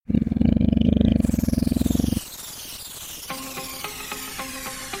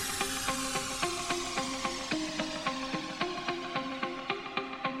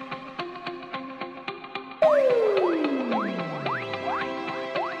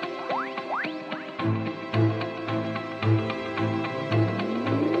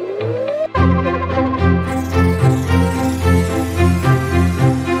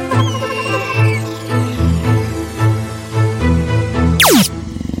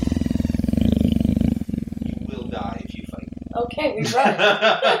Okay, we run.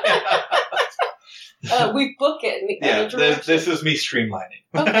 We book it. This is me streamlining.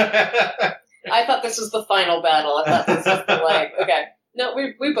 Okay. I thought this was the final battle. I thought this was the okay. No,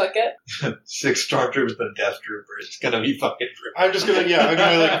 we book it. 6 stormtroopers and a death trooper. It's gonna be fucking brutal. I'm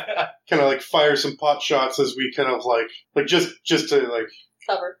gonna kind of fire some pot shots as we kind of just to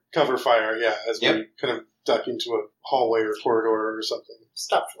cover fire. Yeah, as we kind of duck into a hallway or corridor or something.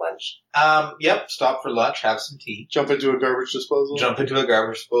 Stop for lunch. Stop for lunch. Have some tea. Jump into a garbage disposal.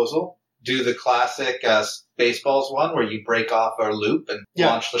 Do the classic Spaceballs one where you break off our loop and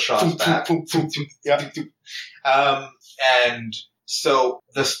launch the shots back. Yeah. And so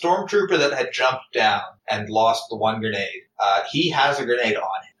the stormtrooper that had jumped down and lost the one grenade, he has a grenade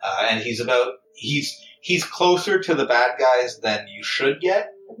on him, and he's closer to the bad guys than you should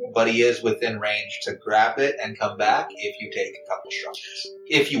get, but he is within range to grab it and come back if you take a couple shots,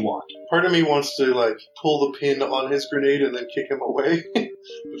 if you want. Part of me wants to pull the pin on his grenade and then kick him away.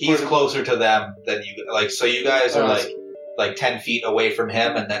 He's closer to them than you. So you guys are 10 feet away from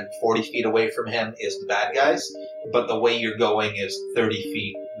him, and then 40 feet away from him is the bad guys. But the way you're going is 30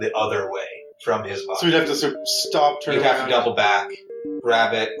 feet the other way from his body. So we'd have to sort of stop, turn around. You'd have to double back,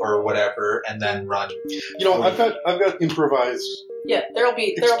 grab it or whatever, and then run. I've got improvised. Yeah, there'll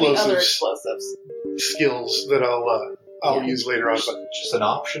be other explosives skills that I'll use later on. But just an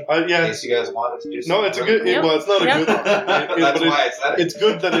option. In case you guys wanted to do something. No, it's a good. Well, it's not a good option. That's why I said it. It's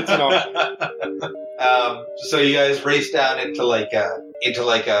good that it's an option. So you guys race down into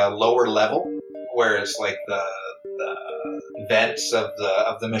a lower level, where it's the vents of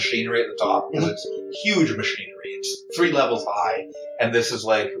the machinery at the top, because it's huge machinery. It's 3 levels high, and this is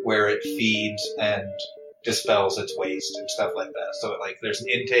where it feeds and dispels its waste and stuff like that. So there's an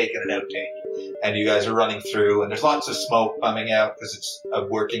intake and an outtake, and you guys are running through, and there's lots of smoke coming out because it's a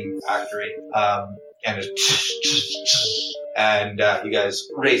working factory, and it's and you guys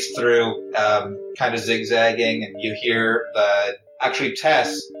race through, kind of zigzagging, and you hear actually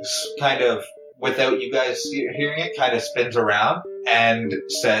Tess kind of, without you guys hearing it, kind of spins around and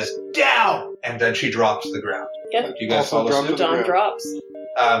says, "Down!" And then she drops to the ground. Yeah. You guys follow suit? Dawn drops.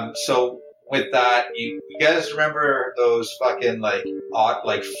 So with that, you guys remember those fucking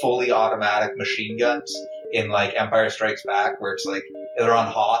fully automatic machine guns in Empire Strikes Back, where it's they're on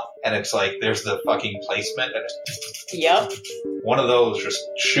Hoth, and it's there's the fucking placement, and it's yep. One of those just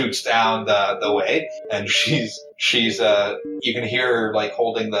shoots down the way, and she's you can hear her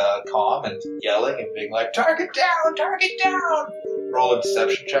holding the comm and yelling and being "Target down! Target down!" Roll a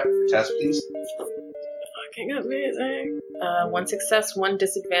deception check for Tess, please. Fucking amazing. 1 success, 1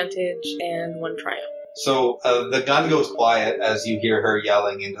 disadvantage, and 1 triumph. So the gun goes quiet as you hear her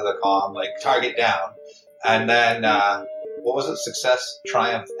yelling into the comm, "Target down," and then what was it? Success,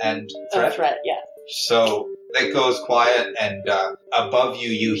 triumph, and threat. Threat, yeah. So it goes quiet, and above you,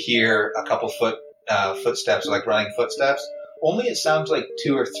 you hear a couple footsteps, running footsteps. Only it sounds like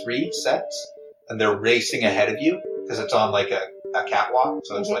 2 or 3 sets, and they're racing ahead of you because it's on a catwalk,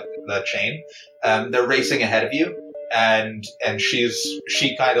 so it's the chain. They're racing ahead of you, and she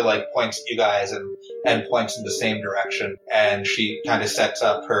kind of points at you guys and points in the same direction, and she kind of sets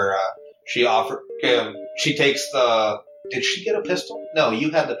up her. She takes the. Did she get a pistol? No,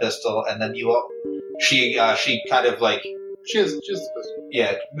 you had the pistol, and then she kind of She has the pistol.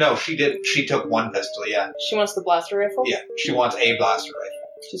 Yeah, no, she did. She took 1 pistol. Yeah. She wants the blaster rifle. Yeah, she wants a blaster rifle.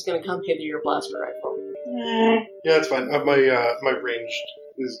 She's gonna come hit your blaster rifle. Yeah, it's fine. My range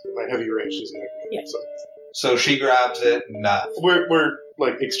is my heavy range isn't that good. Yeah. So she grabs it, and we're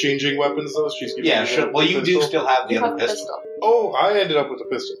exchanging weapons though. She's giving me sure. Well, you pistol. do still have the other pistol. Oh, I ended up with the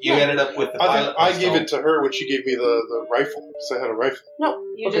pistol. You ended up with the pilot I pistol. gave it to her when she gave me the rifle because I had a rifle. No,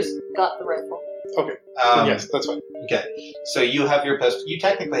 you just got the rifle. Okay. Yes, that's fine. Okay. So you have your pistol. You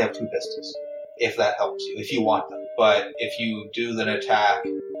technically have 2 pistols, if that helps you, if you want them. But if you do an attack,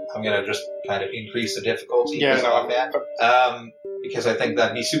 I'm gonna just kind of increase the difficulty because I think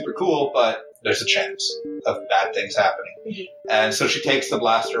that'd be super cool, but there's a chance of bad things happening. Mm-hmm. And so she takes the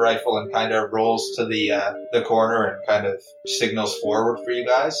blaster rifle and kind of rolls to the corner and kind of signals forward for you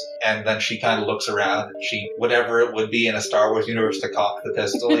guys. And then she kind of looks around and whatever it would be in a Star Wars universe to cock the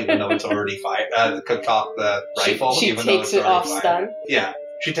pistol, even though it's already fired, could cock the rifle, she even though takes it's it already off fired. stun. Yeah.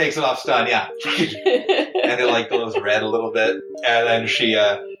 She takes it off stun, yeah. And it glows red a little bit. And then she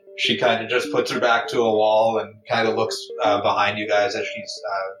kind of just puts her back to a wall and kind of looks behind you guys as she's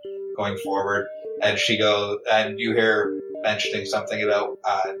going forward. And she goes, and you hear mentioning something about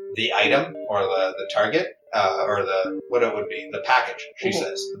the item or the target. Or what it would be, the package, she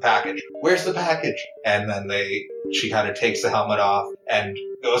says. The package. Where's the package? And then she kind of takes the helmet off and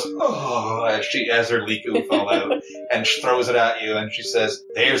goes, oh, as her Liku fall out, and she throws it at you, and she says,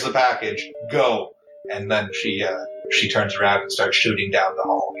 there's the package, go. And then she turns around and starts shooting down the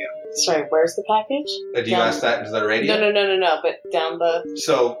hall again. Sorry, where's the package? Do you ask that into the radio? No, but down the...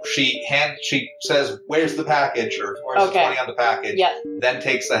 So she says, where's the package? Or where's the 20 on the package? Yeah. Then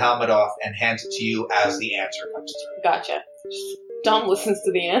takes the helmet off and hands it to you as the answer comes through. Gotcha. Dom listens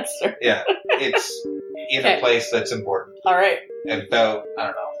to the answer. Yeah. It's in a place that's important. All right. About,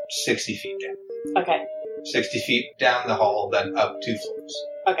 60 feet down. Okay. 60 feet down the hall, then up 2 floors.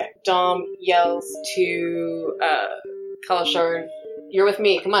 Okay. Dom yells to Kalashorn, you're with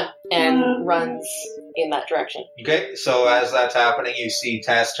me, come on, and runs in that direction. Okay, so as that's happening, you see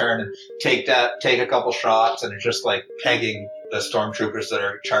Tess turn and take a couple shots, and it's just like pegging the stormtroopers that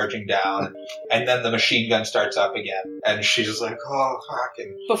are charging down, and then the machine gun starts up again, and she's just like, oh, fuck.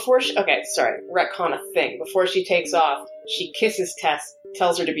 And retcon a thing. Before she takes off, she kisses Tess,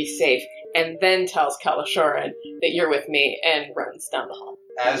 tells her to be safe, and then tells Kalashorn that you're with me, and runs down the hall.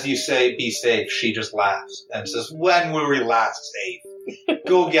 As you say, be safe, she just laughs and says, when were we last safe?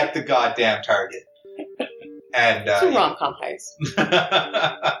 Go get the goddamn target. And it's a rom-com heist.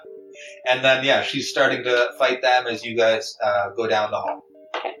 And then, she's starting to fight them as you guys go down the hall.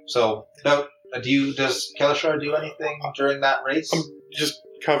 Okay. So, does Kalashar do anything during that race? I'm just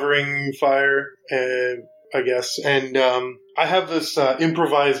covering fire, I guess. And I have this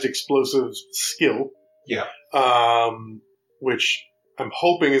improvised explosives skill. Yeah. Which I'm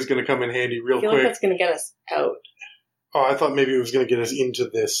hoping is going to come in handy real quick. I feel like that's going to get us out. Oh, I thought maybe it was going to get us into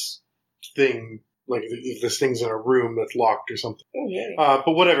this thing, like if this thing's in a room that's locked or something. Oh, yeah.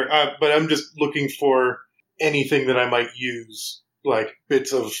 But whatever. But I'm just looking for anything that I might use, like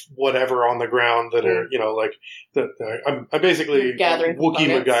bits of whatever on the ground that are, I'm basically gathering Wookiee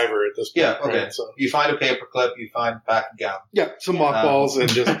MacGyver at this point. Yeah, okay. Right? So. You find a paperclip, you find a pack of gum. Yeah, some mothballs and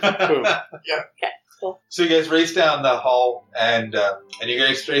just boom. Yeah. Okay, cool. So you guys race down the hall, and you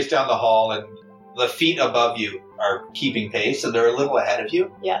guys race down the hall, and the feet above you are keeping pace, so they're a little ahead of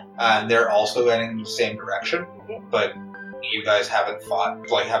you. Yeah. And they're also heading in the same direction, but you guys haven't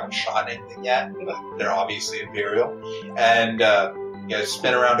shot anything yet, but they're obviously Imperial. And you guys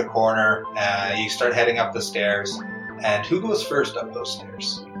spin around a corner, you start heading up the stairs, and who goes first up those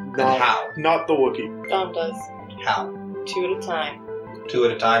stairs? And how? Not the Wookiee. Dom does. How? 2 at a time. 2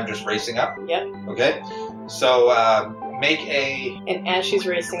 at a time, just racing up? Yep. Okay. So, make a... And as she's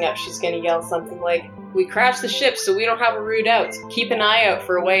racing up, she's going to yell something like, we crashed the ship, so we don't have a route out. Keep an eye out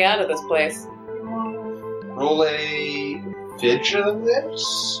for a way out of this place. Roll a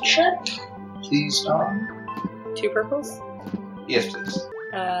vigilance check, please, Tom. 2 purples? Yes, please.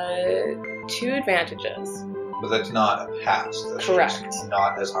 2 advantages. But that's not a pass. That's correct. Just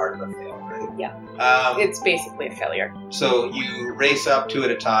not as hard of a fail, right? Yeah. It's basically a failure. So you race up 2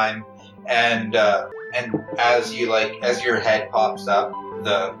 at a time, and as your head pops up,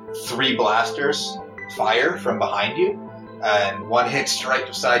 the 3 blasters fire from behind you, and one hits right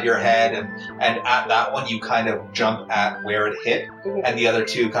beside your head, and at that one you kind of jump at where it hit, and the other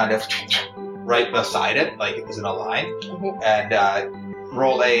 2 kind of right beside it, like it was in a line, and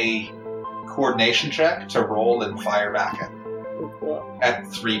roll a coordination check to roll and fire back at it. Cool. At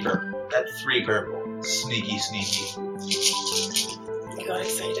 3 purple. Sneaky. I got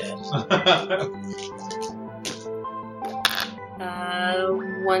excited.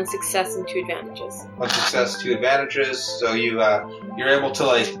 1 success and 2 advantages. 1 success, 2 advantages. So you're able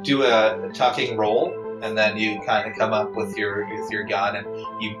to do a tucking roll, and then you kind of come up with your gun, and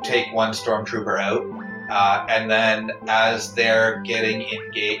you take 1 stormtrooper out, and then as they're getting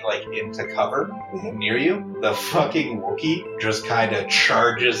into cover near you, the fucking Wookiee just kind of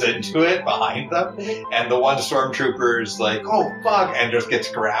charges into it behind them, and the 1 stormtrooper's like, oh fuck, and just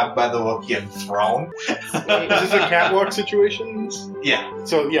gets grabbed by the Wookiee and thrown. Is this a catwalk situation? Yeah.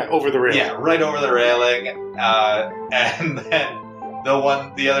 So yeah, over the railing. Yeah, right over the railing, and then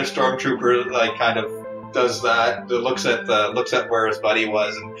the other stormtrooper kind of does that, looks at where his buddy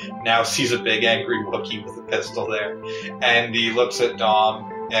was, and now sees a big angry Wookiee with a pistol there, and he looks at Dom,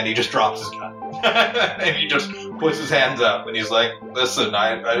 and he just drops his gun, and he just puts his hands up, and he's like, listen,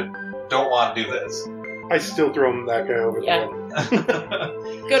 I don't want to do this. I still throw that guy over the railing.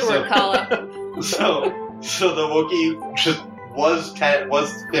 Good work, Kala. So the Wookiee just was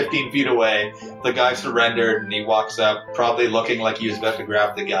 15 feet away. The guy surrendered, and he walks up, probably looking like he was about to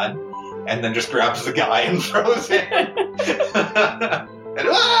grab the gun, and then just grabs the guy and throws him. And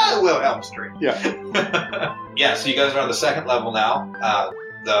Elm Street. Yeah. Yeah, so you guys are on the second level now.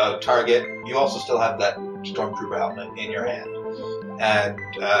 The target, you also still have that Stormtrooper helmet in your hand. And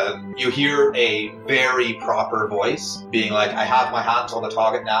you hear a very proper voice being like, I have my hands on the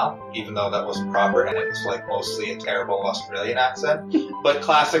target now, even though that wasn't proper, and it was like mostly a terrible Australian accent. But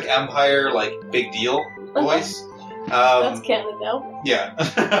classic Empire, like, big deal voice. That's canon now. Yeah.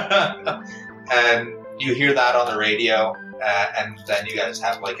 And you hear that on the radio, and then you guys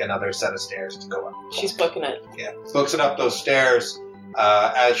have like another set of stairs to go up. She's booking it. Yeah. Books it up those stairs.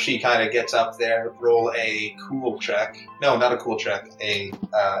 As she kind of gets up there, roll a cool check. No, not a cool check.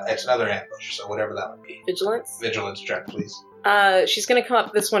 It's another ambush, so whatever that would be. Vigilance? Vigilance check, please. She's gonna come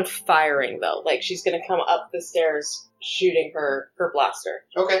up this one firing, though. Like, she's gonna come up the stairs shooting her blaster.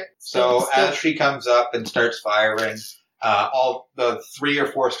 Okay. So as she comes up and starts firing, all the 3 or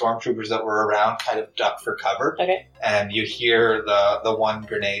 4 stormtroopers that were around kind of duck for cover. Okay. And you hear the one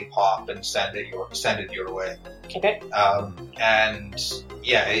grenade pop and send it your way. Okay. And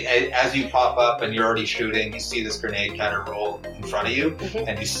yeah, as you pop up and you're already shooting, you see this grenade kind of roll in front of you,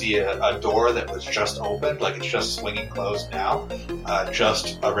 and you see a door that was just opened, like it's just swinging closed now,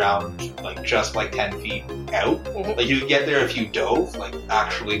 just around, like just like 10 feet out. Like you could get there if you dove, like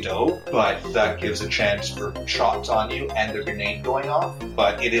actually dove, but that gives a chance for shots on you and the grenade going off,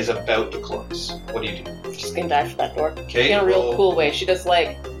 but it is about to close. What do you do? She's gonna dive for that door. Okay. In a real cool way. She does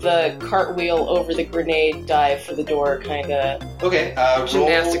like the cartwheel over the grenade, dive for the door kind of. Okay.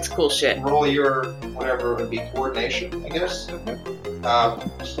 Gymnastics, cool shit. Roll your whatever it would be, coordination, I guess.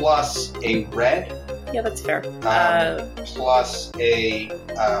 Plus a red. Yeah, that's fair. Plus a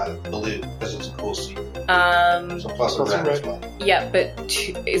blue because it's a cool scene. So plus a red as well. Yeah, but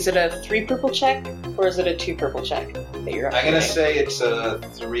is it a 3 purple check or is it a 2 purple check that you're upgrading? I'm gonna say it's a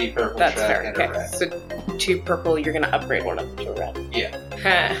 3 purple that's check fair. and Okay. a red. So 2 purple, you're gonna upgrade one of them to a red.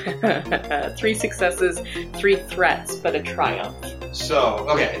 Yeah. 3 successes, 3 threats, but a triumph. So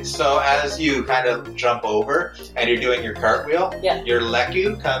as you kind of jump over and you're doing your cartwheel, your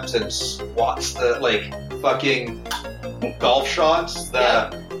Leku comes and swats the fucking golf shots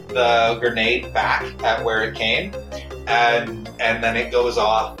the grenade back at where it came, and then it goes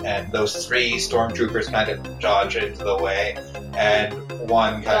off, and those 3 stormtroopers kind of dodge into the way, and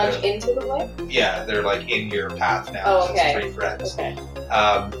one kind of into the way. Yeah, they're like in your path now. Oh, okay. It's 3 friends. Okay.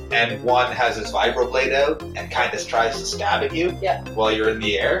 And one has his vibroblade out and kind of tries to stab at you while you're in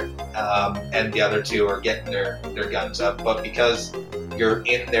the air. And the other 2 are getting their guns up. But because you're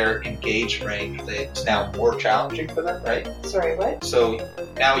in their engaged range, it's now more challenging for them, right? Sorry, what? So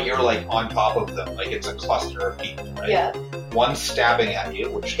now you're like on top of them, like it's a cluster of people, right? Yeah. One stabbing at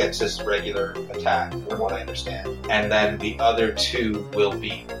you, which gets this regular attack, from what I understand. And then the other 2 will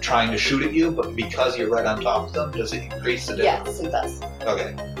be trying to shoot at you, but because you're right on top of them, does it increase the damage? Yes, it does.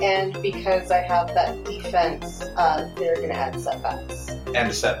 Okay. And because I have that defense, they're going to add setbacks. And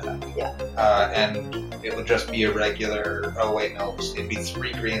a setback. Yeah. And it would just be a regular... Oh, wait, no. It'd be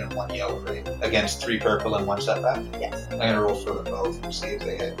 3 green and 1 yellow, right? Against 3 purple and 1 setback? Yes. I'm going to roll for them both and see if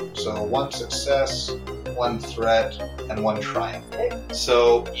they hit. So 1 success, 1 threat, and 1 triumph. Okay.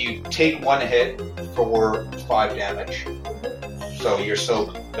 So you take 1 hit for 5 damage. So your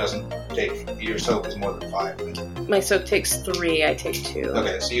soak doesn't take... Your soak is more than 5. My soak takes 3, I take 2.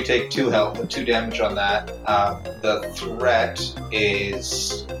 Okay, so you take 2 health, 2 damage on that. The threat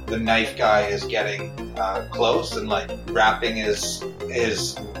is the knife guy is getting close and like wrapping his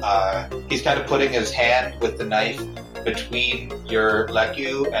he's kind of putting his hand with the knife between your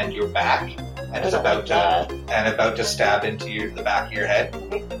Leku and your back, and is about to stab into the back of your head.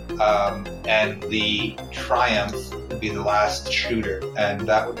 And the triumph would be the last shooter, and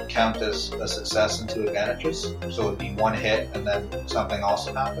that would count as a success and 2 advantages. So it would be 1 hit, and then something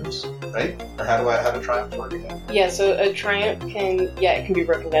also happens, right? Or how do triumph work again? Yeah, so a triumph it can be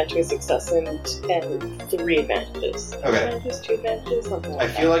broken down to a success and 3 advantages. Okay. Advantages, 2 advantages, something like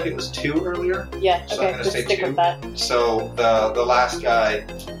that. I feel like it was 2 earlier. Yeah. So okay. I'm gonna Let's say stick 2. with that. So the last guy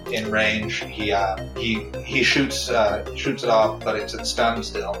in range, he shoots it off, but it's stunned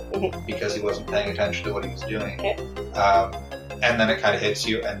still because he wasn't paying attention to what he was doing. Okay. And then it kind of hits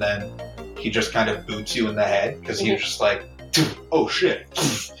you, and then he just kind of boots you in the head because he was just like, oh shit,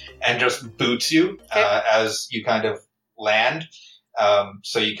 and just boots you as you kind of land.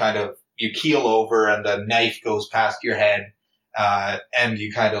 So you keel over, and the knife goes past your head, and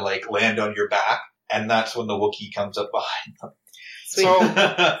you kind of like land on your back, and that's when the Wookiee comes up behind them. Sweet. So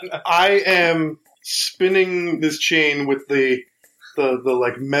I am spinning this chain with the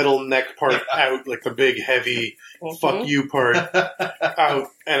like metal neck part out, like the big heavy fuck you part out,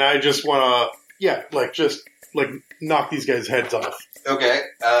 and I just want to just like knock they's guys' heads off. Okay.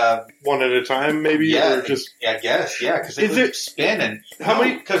 One at a time, maybe? Yeah. Or just... I guess, yeah, because Is it it- would spin and... How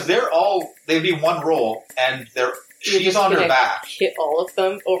many... Because they'd be one roll, and she's just on her gonna back. Hit all of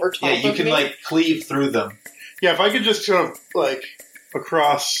them over top Yeah, you of can, me? like, cleave through them. Yeah, if I could just kind of, like,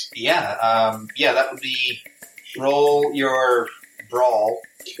 across... Yeah, that would be roll your brawl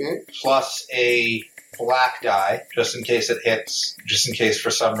Okay. plus a black die, just in case it hits, just in case for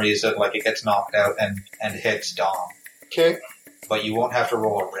some reason, like, it gets knocked out and hits Dom. Okay. But you won't have to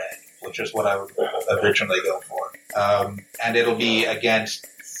roll a red, which is what I would originally go for. And it'll be against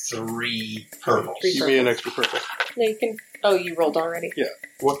 3 purples. Give me an extra purple. No, you can... Oh, you rolled already.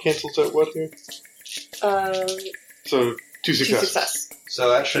 What cancels out what here? So, 2 2 success. success. So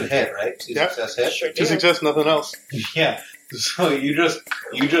that should hit, right? 2 Yeah. success hit? Sure 2 do. success, nothing else. Yeah. So you just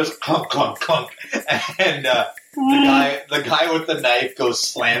clunk, clunk, clunk, and the guy with the knife goes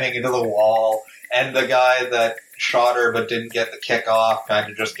slamming into the wall, and the guy that shot her but didn't get the kick off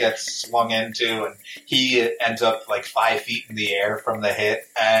kind of just gets swung into, and he ends up like 5 feet in the air from the hit,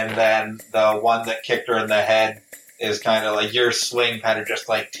 and then the one that kicked her in the head is kind of like, your swing kind of just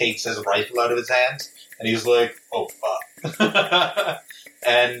like takes his rifle out of his hands, and he's like, oh fuck.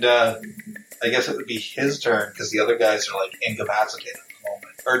 And I guess it would be his turn, because the other guys are like incapacitated at the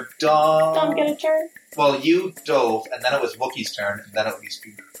moment. Or Dom. Dom get a turn? Well, you dove, and then it was Wookiee's turn, and then it would be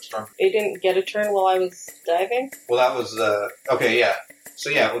Storm. It didn't get a turn while I was diving? Well, that was okay, yeah. So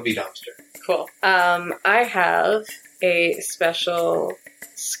yeah, it would be Dom's turn. Cool. I have a special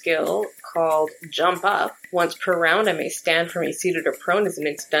skill called Jump Up. Once per round, I may stand from a seated or prone as an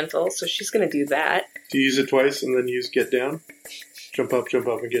incidental, so she's going to do that. Do you use it twice and then use get down? Jump up,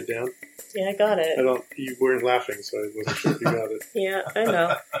 and get down? Yeah, I got it. You weren't laughing, so I wasn't sure if you got it. Yeah, I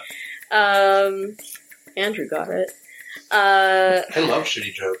know. Andrew got it. I love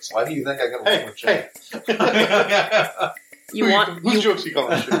shitty jokes. Why do you think I got along with Jay? Whose jokes are you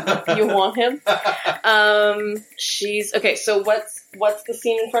calling shit? You want him? She's okay. So what's the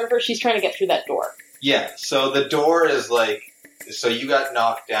scene in front of her? She's trying to get through that door. Yeah. So the door is like, so you got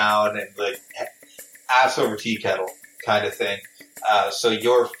knocked down and like ass over tea kettle kind of thing. So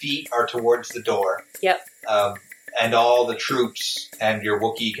your feet are towards the door. Yep. And all the troops and your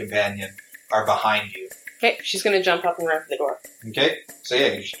Wookiee companion are behind you. Okay, she's going to jump up and run for the door. Okay. So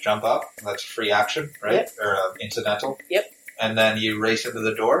yeah, you just jump up. That's a free action, right? Yep. Or incidental. Yep. And then you race into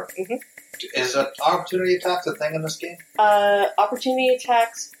the door. Mm-hmm. Is an opportunity attacks a thing in this game? Opportunity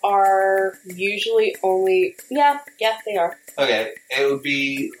attacks are usually only... Yeah, they are. Okay, it would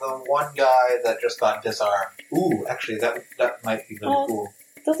be the one guy that just got disarmed. Ooh, actually, that might be really cool.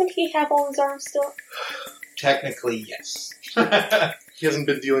 Doesn't he have all his arms still? Technically, yes. He hasn't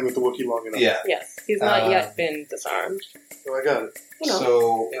been dealing with the Wookiee long enough. Yeah. Yes, he's not yet been disarmed. So I got it. You know.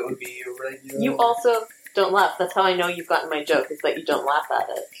 So it would be a regular... You also don't laugh. That's how I know you've gotten my joke, is that you don't laugh at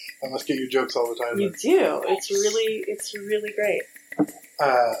it. I must get your jokes all the time. You do. It's really great.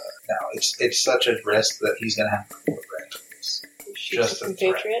 No, it's such a risk that he's going to have to roll a red. Shoot Just his a threat.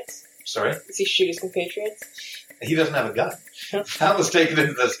 compatriots? Sorry? Does he shoot his compatriots? He doesn't have a gun. That was taken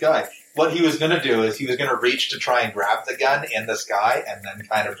into the sky. What he was going to do is he was going to reach to try and grab the gun in the sky and then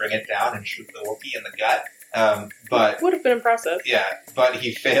kind of bring it down and shoot the Wookiee in the gut. But would have been impressive. yeah, but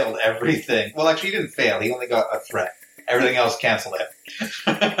he failed everything. Well, actually, he didn't fail. He only got a threat. Everything else canceled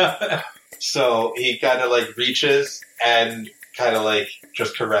it. So he kind of like reaches and kind of like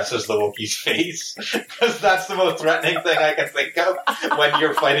just caresses the Wookiee's face, because that's the most threatening thing I can think of when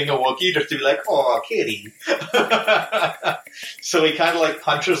you're fighting a Wookiee, just to be like, oh, kitty. So he kind of like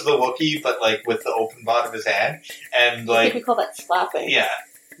punches the Wookiee, but like with the open bottom of his hand, and I think like, we call that slapping. yeah.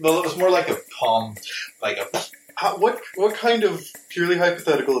 Well, it was more like a palm, like a... What kind of, purely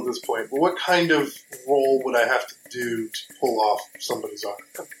hypothetical at this point, but what kind of roll would I have to do to pull off somebody's arm?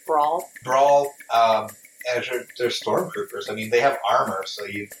 A brawl. Brawl, and they're stormtroopers. I mean, they have armor, so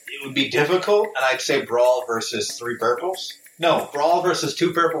it would be difficult, and I'd say brawl versus 3 purples. No, brawl versus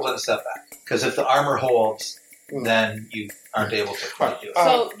 2 purples and a setback. Because if the armor holds, then you aren't able to fight you.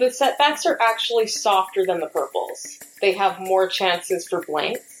 So the setbacks are actually softer than the purples. They have more chances for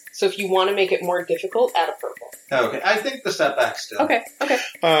blanks. So if you want to make it more difficult, add a purple. Okay, I think the setback's still. Okay.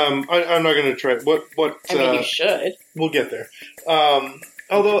 I'm not going to try. What? I mean, you should. We'll get there.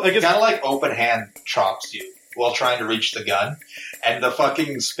 Although I guess Kind of like open hand chops you while trying to reach the gun, and the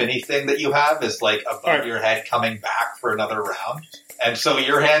fucking spinny thing that you have is like above your head, coming back for another round, and so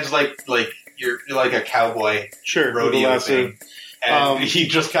your hand's like you're like a cowboy rodeo thing, and he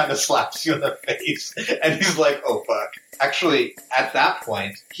just kind of slaps you in the face, and he's like, "Oh fuck." Actually, at that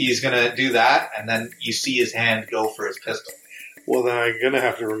point, he's going to do that, and then you see his hand go for his pistol. Well, then I'm going to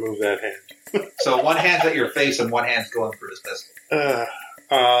have to remove that hand. So one hand's at your face and one hand's going for his pistol.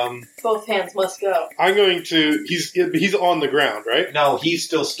 Both hands must go. I'm going to. He's on the ground, right? No, he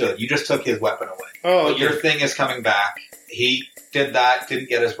still stood. You just took his weapon away. Oh, but okay. your thing is coming back. He did that, didn't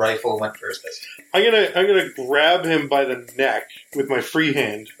get his rifle, went for his pistol. I'm gonna grab him by the neck with my free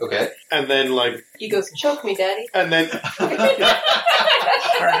hand, Okay. and then He goes, choke me, daddy. and then harder,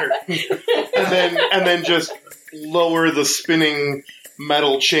 and then just lower the spinning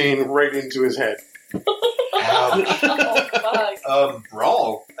metal chain right into his head. Ouch. Oh, fuck.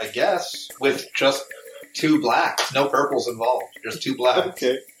 Brawl, I guess, with just 2 blacks. No purples involved. Just 2 blacks.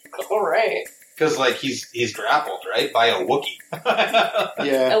 Okay. All right. Because, he's grappled, right? By a Wookiee. I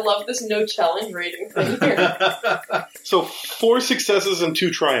Yeah. love this no challenge rating thing here. So 4 successes and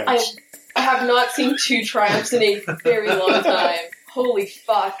 2 triumphs. I have not seen 2 triumphs in a very long time. Holy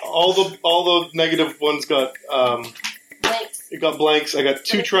fuck. All the negative ones got Thanks. it got blanks. I got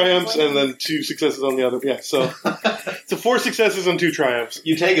 2 triumphs and then 2 successes on the other. Yeah. So 4 successes and 2 triumphs.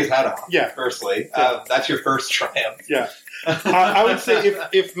 You take his head off, Yeah. firstly. Yeah. That's your first triumph. Yeah. I would say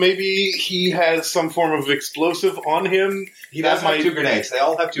if maybe he has some form of explosive on him, He does That have might- 2 grenades. They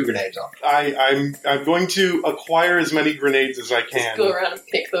all have 2 grenades on. I'm going to acquire as many grenades as I Just can go around and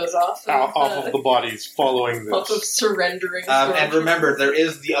pick those off. off of the bodies following Off of this. surrendering. And remember, there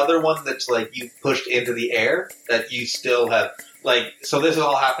is the other one that's you pushed into the air that you still have. So this is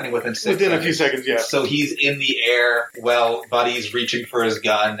all happening within 6 Within a seconds. few seconds, yeah. So he's in the air while Buddy's reaching for his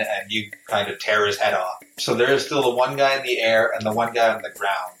gun, and you kind of tear his head off. So there is still the one guy in the air and the one guy on the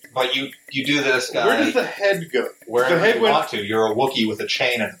ground. But you do this guy Where does the head go? wherever the head you went- want to. You're a Wookiee with a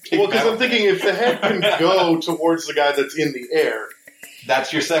chain and a big Well, because metal I'm thinking if the head can go towards the guy that's in the air.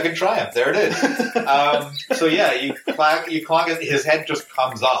 That's your second triumph. There it is. So yeah, you clog it. His head just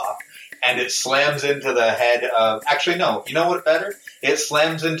comes off, and it slams into the head of. Actually, no. You know what? Better. It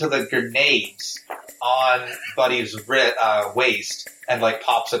slams into the grenades on Buddy's waist and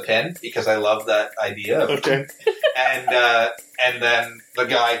pops a pin because I love that idea. Okay. And then the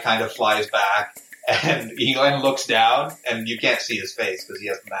guy kind of flies back. And he looks down, and you can't see his face because he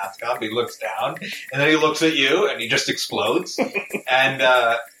has the mask on. But he looks down, and then he looks at you, and he just explodes. And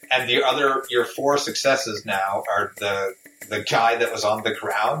your 4 successes now are the guy that was on the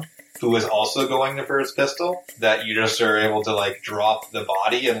ground who was also going for his pistol. That you just are able to drop the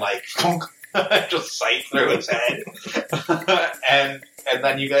body and just sight through his head, and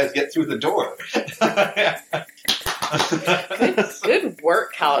then you guys get through the door. Good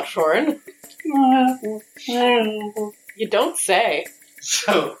work, Calashorn. You don't say.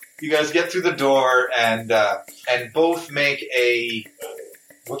 So you guys get through the door and both make a.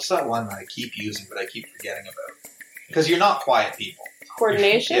 What's that one that I keep using but I keep forgetting about? Because you're not quiet people.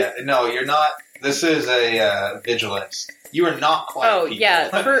 Coordination? Yeah, no, you're not. This is a vigilance. You are not quiet Oh, people. yeah.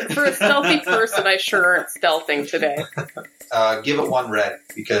 For a stealthy person, I sure aren't stealthing today. Give it 1 red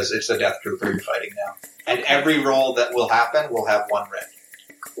because it's a death trooper you're fighting now. And Okay. every roll that will happen will have 1 red.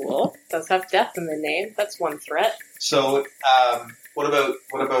 Cool. Does have death in the name. That's 1 threat. So, what about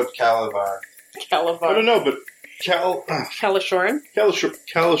Calavar? I don't Calavar. know, but Calashorn?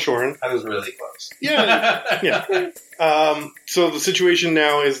 Kalashoran. I was really close. Yeah. Yeah. So the situation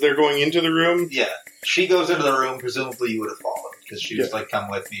now is they're going into the room, Yeah. She goes into the room. Presumably, you would have followed because she was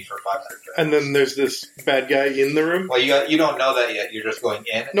 "Come with me for 500 credits." and then there's this bad guy in the room. Well, you don't know that yet. You're just going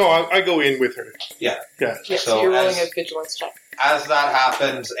in. No, I go in with her. Yeah. Yeah. Yeah, So so you're rolling as- a vigilance check. As that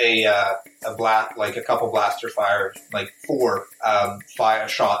happens, a couple blaster fire, 4 fire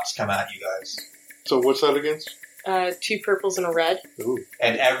shots come at you guys, So what's that against? 2 purples and a red. Ooh.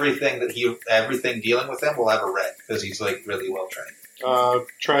 and everything dealing with him will have a red because he's really well trained.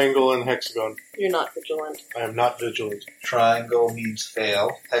 Triangle and hexagon. You're not vigilant. I am not vigilant. Triangle means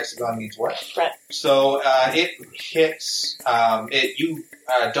fail. Hexagon means what? Threat. So it hits. Dom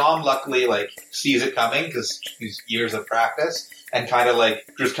luckily sees it coming because he's years of practice and kind of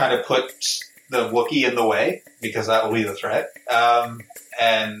puts the Wookiee in the way because that will be the threat.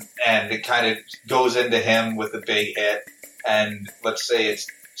 And it kind of goes into him with a big hit, and let's say it's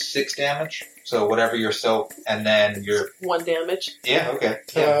 6 damage. So whatever your soak, and then your 1 damage. okay.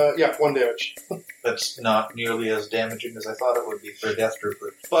 Yeah, 1 damage. That's not nearly as damaging as I thought it would be for a Death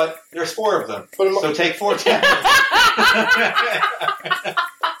Trooper. But there's 4 of them. But So take 4 damage.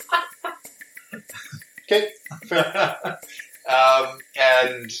 Okay, fair.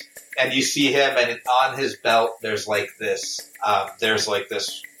 And you see him, and on his belt there's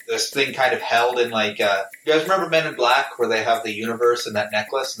this thing kind of held in you guys remember Men in Black where they have the universe and that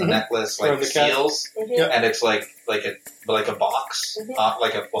necklace, and the necklace Or the cat. seals, Mhm. Yeah. and it's like a box, Mhm. not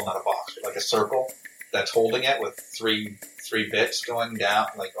a box, but like a circle. that's holding it with three bits going down,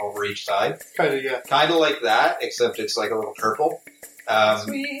 like over each side. Kind of, yeah. Kind of like that, except it's like a little purple.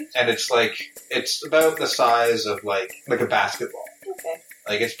 Sweet. And it's about the size of like a basketball. Okay.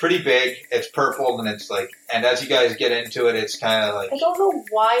 Like, it's pretty big, it's purple, and it's like, and as you guys get into it, it's kind of like... I don't know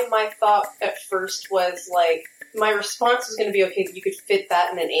why my thought at first was like, my response was going to be, okay, you could fit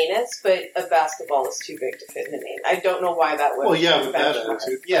that in an anus, but a basketball is too big to fit in an anus. I don't know why that was. Well, yeah, with that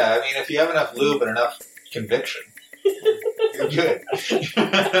attitude. Yeah, I mean, if you have enough lube and enough conviction, you're good.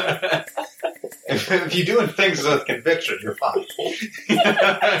 If you're doing things with conviction, you're fine.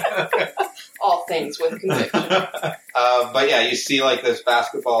 All things with conviction. But yeah, you see like this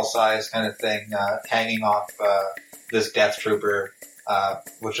basketball size kind of thing hanging off this death trooper,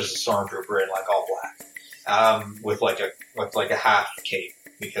 which is a stormtrooper in like all black, with like a half cape,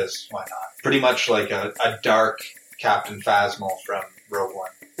 because why not? Pretty much like a dark Captain Phasmal from Rogue One.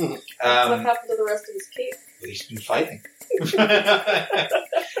 What happened to the rest of his cape? He's been fighting.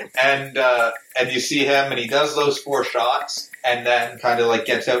 And you see him, and he does those 4 shots, and then kind of like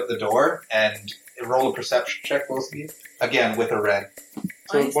gets out the door, and roll a perception check, both of you. Again, with a red.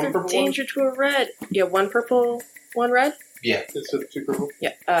 So why is there danger to a red? Yeah, 1 purple, 1 red? Yeah. It's 2 purple?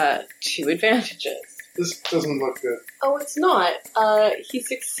 Yeah, 2 advantages. This doesn't look good. Oh, it's not. He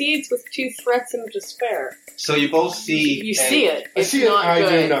succeeds with 2 threats and despair. So you both see... You see it. I see it, I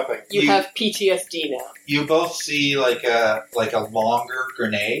do nothing. You have PTSD now. You both see like a longer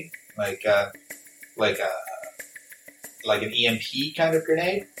grenade, like an EMP kind of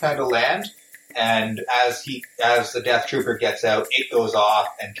grenade, kind of land. And as the Death Trooper gets out, it goes off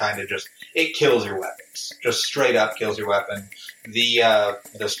and kind of it kills your weapons. Just straight up kills your weapon. The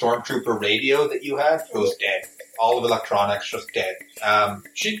Stormtrooper radio that you had goes dead. All of electronics just dead.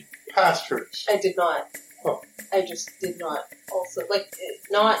 She passed hers. I did not. Oh. I just did not. Also, like,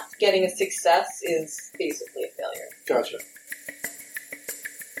 not getting a success is basically a failure. Gotcha.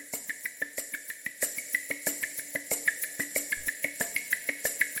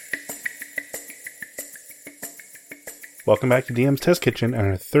 Welcome back to DM's Test Kitchen and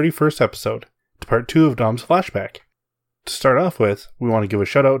our 31st episode, to part 2 of Dom's Flashback. To start off with, we want to give a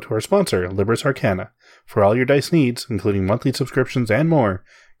shout out to our sponsor, Libris Arcana. For all your dice needs, including monthly subscriptions and more,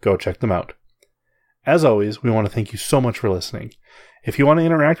 go check them out. As always, we want to thank you so much for listening. If you want to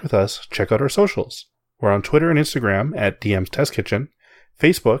interact with us, check out our socials. We're on Twitter and Instagram at DM's Test Kitchen,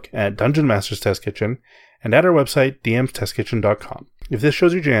 Facebook at Dungeon Masters Test Kitchen, and at our website, dmstestkitchen.com. If this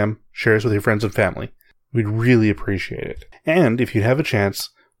shows your jam, share us with your friends and family. We'd really appreciate it. And if you have a chance,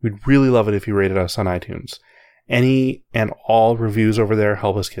 we'd really love it if you rated us on iTunes. Any and all reviews over there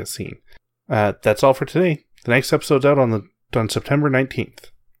help us get seen. That's all for today. The next episode's out on September 19th.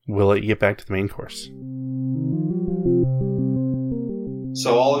 We'll let you get back to the main course.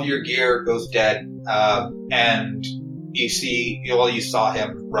 So all of your gear goes dead, and you saw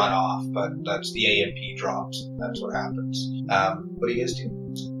him run off, but that's the AMP drops. That's what happens. What do you guys do?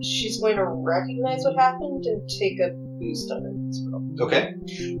 She's going to recognize what happened and take a boost on her spell. Okay.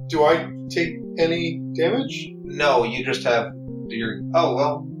 Do I take any damage? No, you just have you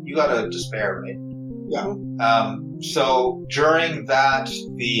got a despair, right? Yeah. So during that,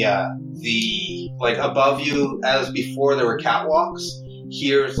 the like above you, as before there were catwalks,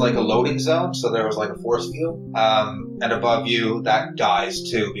 here's like a loading zone, so there was like a force field. And above you, that dies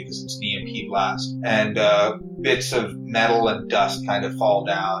too, because it's an EMP blast. And bits of metal and dust kind of fall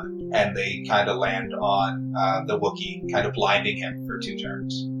down, and they kind of land on the Wookiee, kind of blinding him for 2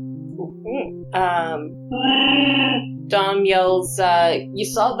 turns. Dom yells, you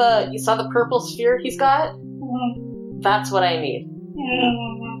saw the purple sphere he's got? That's what I need.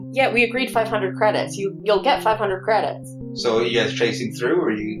 Yeah, we agreed 500 credits. You'll get 500 credits. So are you guys chasing through, or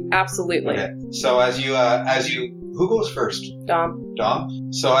are you? Absolutely. Okay. So as you who goes first? Dom.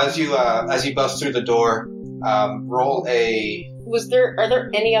 So as you bust through the door, roll a. Are there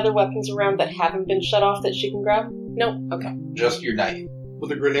any other weapons around that haven't been shut off that she can grab? No. Okay. Just your knife. Will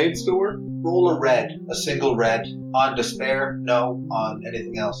the grenade still work? Roll a single red. On despair, no. On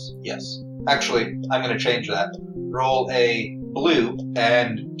anything else, yes. Actually, I'm going to change that. Roll a blue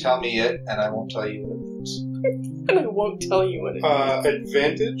and tell me it, and I won't tell you what it means. And I won't tell you what it means.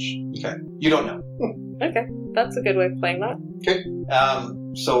 Advantage? Okay. You don't know. Okay. That's a good way of playing that. Okay.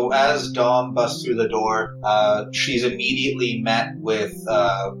 So as Dom busts through the door, she's immediately met with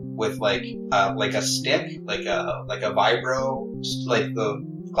like a stick, like a vibro, like the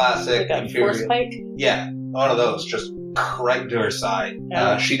classic like a force pike. Yeah, one of those, just right to her side.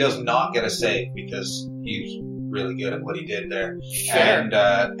 Yeah. She does not get a save because he's really good at what he did there, Sure.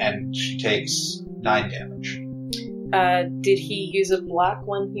 and she takes 9 damage. Did he use a black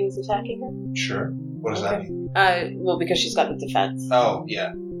when he was attacking her? Sure. What does that mean? Well, because she's got the defense. Oh,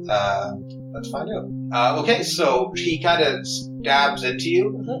 yeah. Let's find out. Okay, so she kind of stabs into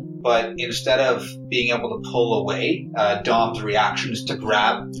you, but instead of being able to pull away, Dom's reaction is to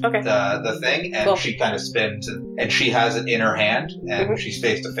grab the thing, and she kind of spins, and she has it in her hand, and she's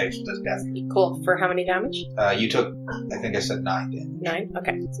face to face with this death. Cool. For how many damage? You took, I think I said 9 damage. 9?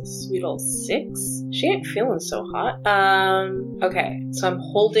 Okay. It's a sweet old 6. She ain't feeling so hot. Okay. So I'm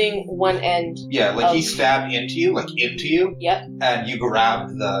holding one end. Yeah, like he stabbed into you. Yep. And you grabbed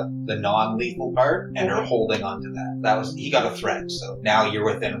the non-lethal part, and are holding onto that. He got a threat, so now you're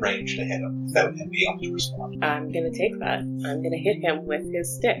within range to hit him without him being able to respond. I'm gonna take that. I'm gonna hit him with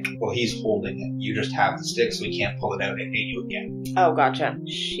his stick. Well, he's holding it. You just have the stick, so he can't pull it out and hit you again. Oh, gotcha.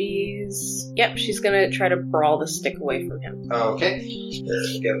 She's gonna try to brawl the stick away from him. Okay.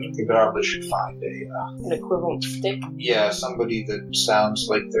 You probably should find an equivalent stick. Yeah, somebody that sounds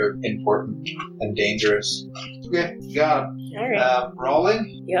like they're important and dangerous. Okay, got him. Alright.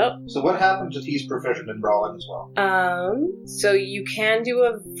 Brawling? Yep. So what happens if he's proficient in brawling as well? So you can do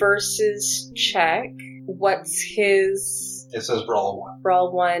a versus check. What's his... It says brawl 1.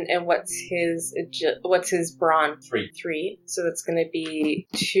 Brawl 1, and what's his brawn? 3. 3. So that's going to be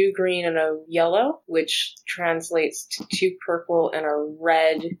 2 green and a yellow, which translates to 2 purple, and a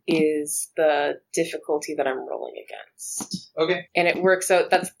red is the difficulty that I'm rolling against. Okay. And it works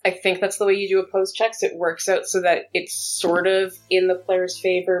out, I think that's the way you do opposed checks. It works out so that it's sort of in the player's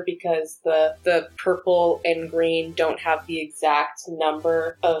favor because the purple and green don't have the exact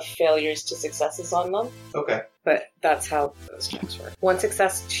number of failures to successes on them. Okay. But that's how those checks work. 1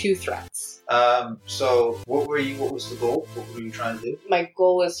 success, 2 threats. So what was the goal? What were you trying to do? My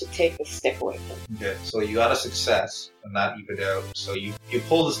goal was to take the stick away from him. Okay, so you got a success, and that evened out. So you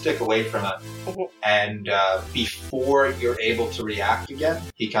pull the stick away from him, and before you're able to react again,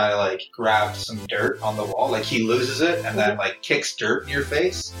 he kind of like grabs some dirt on the wall, like he loses it, and then like kicks dirt in your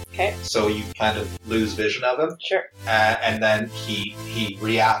face. Okay. So you kind of lose vision of him. Sure. And then he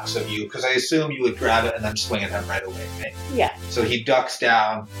reacts of you, because I assume you would grab it and then swing at him right away, right? Yeah. So he ducks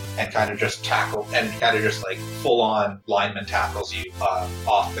down and kind of just like full on lineman tackles you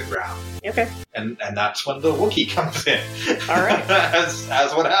off the ground. Okay. And that's when the Wookiee comes in. All right.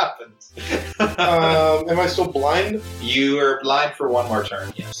 as what happens. Am I still blind? You are blind for 1 more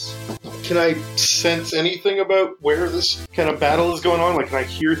turn, yes. Can I sense anything about where this kind of battle is going on? Like, can I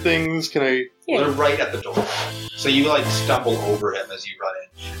hear things? Can I... Yeah. They're right at the door. So you like stumble over him as you run in.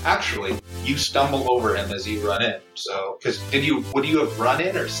 Actually, you stumble over him as you run in. So, would you have run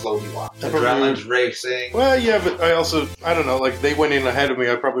in or slowed you walk? Adrenaline's racing. Well, yeah, but I don't know, like they went in ahead of me,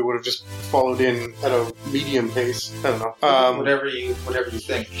 I probably would have just followed in at a medium pace. I don't know. Whatever you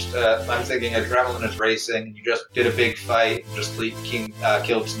think. Just, I'm thinking adrenaline is racing, and you just did a big fight, just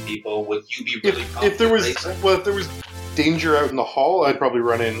killed some people. Would you be really if there was racing? Well, if there was danger out in the hall, I'd probably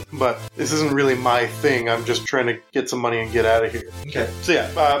run in, but this isn't really my thing. I'm just trying to get some money and get out of here. Okay. So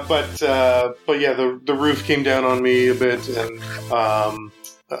yeah, but yeah, the roof came down on me a bit and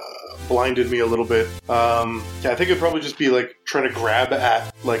blinded me a little bit. Yeah, I think it'd probably just be like trying to grab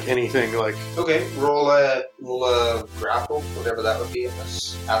at like anything. Like okay, roll a grapple, whatever that would be in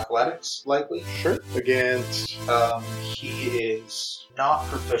this. Athletics, likely. Sure. Against. He is not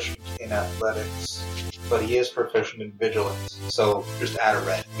proficient in athletics, but he is proficient in vigilance. So just add a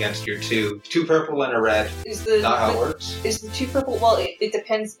red against your 2 purple and a red. Is the not how it works? Is the 2 purple? Well, it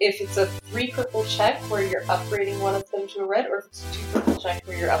depends if it's a 3 purple check where you're upgrading one of them to a red, or if it's a 2 purple check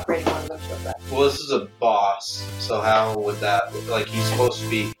where you're upgrading one of them to a red. Well, this is a boss, so how would that? Like he's supposed to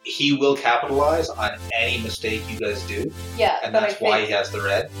be. He will capitalize on any mistake you guys do. Yeah, and but that's why he has the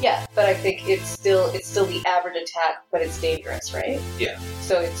red. Yeah, but I think it's still the average attack, but it's dangerous, right? Yeah.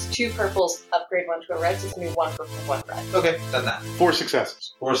 So it's 2 purples, upgrade 1 to a red, so it's going to be 1 purple, 1 red. Okay, done that. 4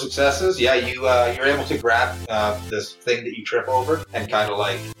 successes. 4 successes. Yeah, you're able to grab this thing that you trip over and kind of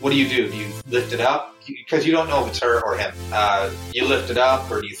like, what do? Do you lift it up? Because you don't know if it's her or him. You lift it up,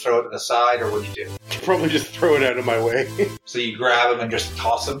 or do you throw it to the side, or what do you do? Probably just throw it out of my way. So you grab him and just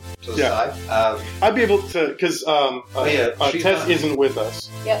toss him to the side? I'd be able to, because Tess isn't with us.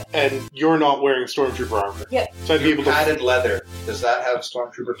 Yep. And you're not wearing Stormtrooper armor. Yep. So I'd be able to... padded leather, does that have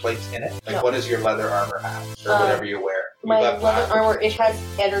Stormtrooper plates in it? Like, no. What does your leather armor have? Or whatever you wear? My leather armor, it has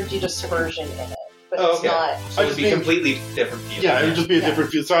energy dispersion in it. But it's not... So it would be completely different feel. Yeah, it would just be a different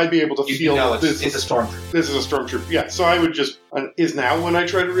feel. So I'd be able to feel... No, it's a Stormtrooper. This is a Stormtrooper. Yeah, so I would just... Is now when I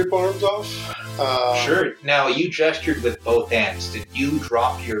try to rip arms off? Sure. Now, you gestured with both hands. Did you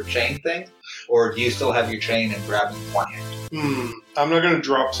drop your chain thing? Or do you still have your chain and grabbing one hand? I'm not going to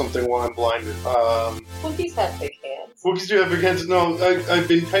drop something while I'm blinded. Wookiees have big hands. Wookiees do have big hands. No, I've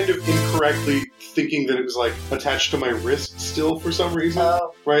been kind of incorrectly thinking that it was like attached to my wrist still for some reason.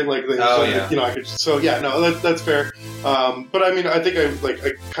 Oh. Right? Like, I could. So yeah, no, that's fair. But I mean, I think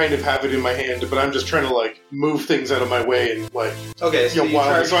I kind of have it in my hand, but I'm just trying to like move things out of my way and like. Okay, so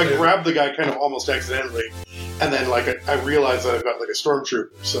I grab the guy kind of almost accidentally, and then like I realize that I've got like a stormtrooper.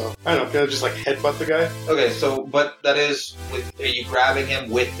 So I don't know, can I just like headbutt the guy? Okay, so but that is, are you grabbing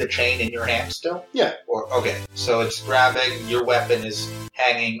him with the chain in your hand still? Yeah. Or okay, so it's grabbing. Your weapon is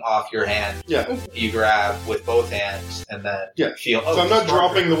hanging off your hand. Yeah. You grab with both hands and then feel. So I'm not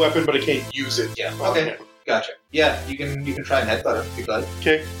dropping the weapon, but I can't use it. Yeah. Okay. Gotcha. Yeah, you can try and headbutt him if you'd like.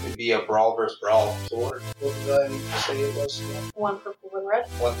 Okay. It'd be a brawl versus brawl. So what did I say it was? One purple, one red.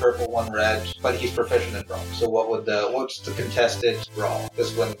 One purple, one red. But he's proficient in brawl. So what's the contested brawl?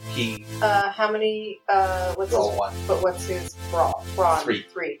 Because when he how many what's brawl his, one? But what's his brawl? Brawn? 3.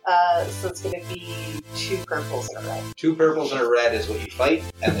 So it's gonna be 2 purples and a red. 2 purples and a red is what you fight,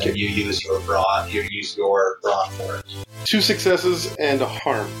 and then you use your brawn. You use your brawn for it. 2 successes and a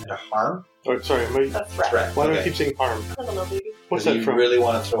harm. And a harm? Oh, sorry, am I? A threat. Why do I keep saying harm? I don't know, baby. What's Because that you from? really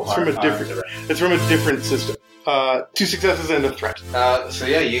want to throw It's harm. from a different. It's from a different system. 2 successes and a threat. So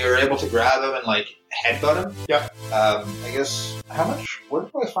yeah, you're able to grab him and like headbutt him. Yeah. I guess how much? Where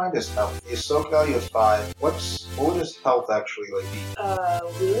do I find his health? His soak value is 5. What would his health actually like be?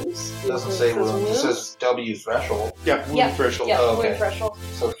 Wounds? It doesn't say wounds. It says W threshold. Yeah, wound threshold. Yeah, Oh, okay. wound threshold.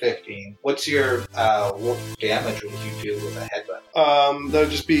 So 15. What's your what damage would you do with a headbutt? That would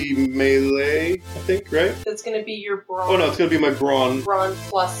just be melee, I think, right? It's gonna be your brawn. Oh no, it's gonna be my brawn. Brawn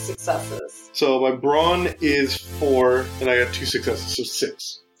plus successes. So my brawn is 4, and I got 2 successes, so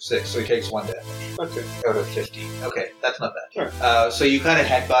 6. 6, so he takes 1 damage Okay. out of 15. Okay, that's not bad. Sure. So you kind of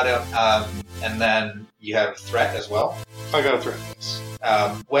headbutt him, and then you have threat as well. I got a threat. Yes.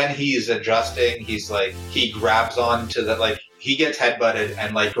 When he's adjusting, he's like, he grabs onto the, like, he gets headbutted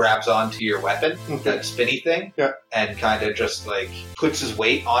and, like, grabs onto your weapon, that spinny thing, and kind of just, like, puts his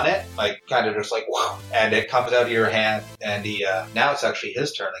weight on it, like, kind of just like, whoa, and it comes out of your hand, and he, now it's actually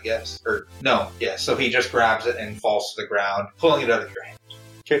his turn, I guess. Or, no, yeah, so he just grabs it and falls to the ground, pulling it out of your hand.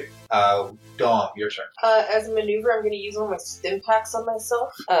 Okay. Dom, your turn. As a maneuver, I'm going to use one of my stim packs on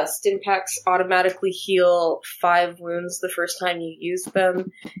myself. Stim packs automatically heal 5 wounds the first time you use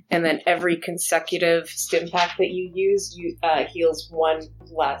them, and then every consecutive stim pack that you use heals 1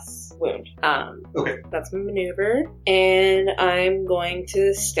 less wound. Okay. That's my maneuver, and I'm going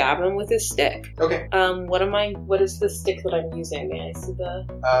to stab him with a stick. Okay. What is the stick that I'm using? May I see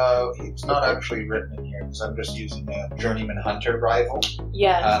the... It's not actually written in here, because I'm just using a Journeyman Hunter rifle.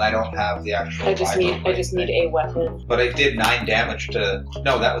 Yeah. And I don't have the actual I just need a weapon. But I did 9 damage to...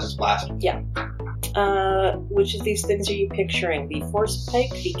 No, that was his blaster. Yeah. Which of these things are you picturing? The Force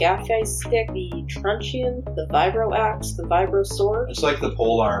Pike, the Gaffei Stick, the Truncheon, the Vibro Axe, the Vibro Sword? It's like the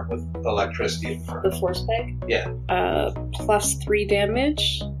pole arm with electricity in front. The Force Pike? Yeah. Plus 3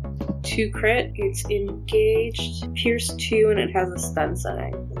 damage. 2 crit. It's engaged. Pierce 2, and it has a stun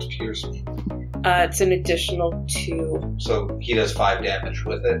setting. What's pierce mean? It's an additional 2. So he does 5 damage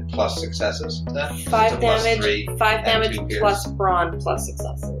with it, plus successes. Then? 5 So plus damage. 3 5 and damage 2 pierce. plus brawn plus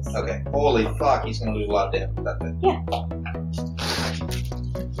successes. Okay. Holy fuck, he's gonna lose a lot of damage with that thing. Yeah.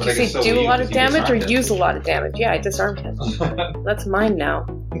 But You I guess say so do will a you, lot of 'cause you damage or disarmed use a lot of damage? Yeah, I disarmed him. That's mine now.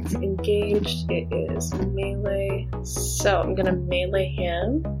 It's engaged. It is melee. So I'm gonna melee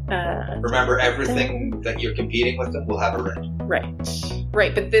him. Remember, everything that you're competing with them will have a red.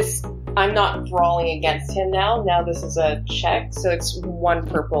 Right, but this, I'm not brawling against him now. Now this is a check, so it's 1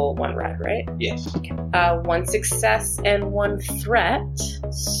 purple, 1 red, right? Yes. 1 success and 1 threat.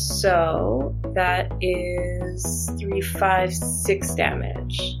 So that is 3, 5, 6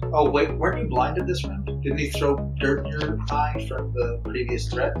 damage. Oh, wait, weren't you blinded this round? Didn't he throw dirt in your eye from the previous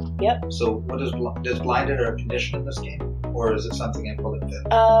threat? Yep. So what is blinded a condition in this game? Or is it something I pulled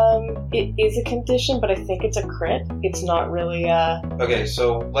into? It is a condition, but I think it's a crit. It's not really a... Okay,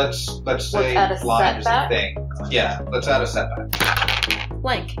 so let's say add a blind is a setback? thing. Yeah, let's add a setback.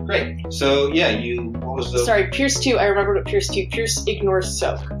 Blank. Great. So yeah, what was the... Sorry, Pierce 2. I remembered what Pierce 2. Pierce ignores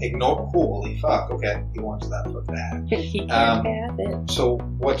soak. Ignore... Holy fuck, okay. He wants that for that. He can have it. So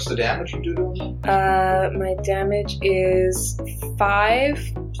what's the damage you do to him? My damage is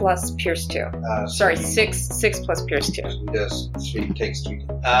 5 plus Pierce 2. Sorry, 6 plus Pierce 2. He does 3, takes 3.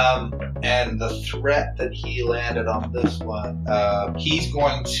 And the threat that he landed on this one, he's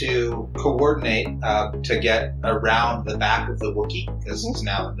going to coordinate to get around the back of the Wookiee, because it's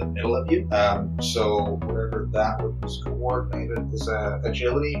now in the middle of you. So whatever that was coordinated is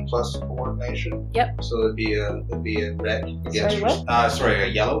agility plus coordination. Yep. So it'd be a red against. Sorry, what? Sorry, a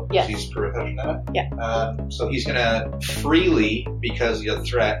yellow. Yes. He's proficient in it. Yeah. So he's gonna freely, because of the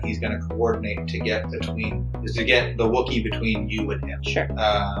threat, he's gonna coordinate to get the Wookiee between you and him. Sure.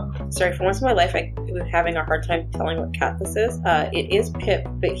 Sorry, for once in my life, I was having a hard time telling what cat this is. It is Pip,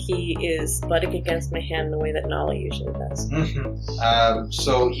 but he is butting against my hand the way that Nala usually does. Mm-hmm.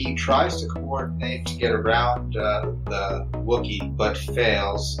 So he tries to coordinate to get around the Wookiee, but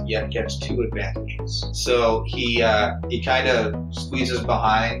fails, yet gets 2 advantages. So he kind of squeezes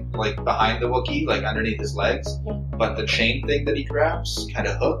behind the Wookiee, like underneath his legs, but the chain thing that he grabs kind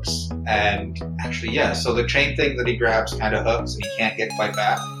of hooks, and actually, yeah, so the chain thing that he grabs kind of hooks, and he can't get quite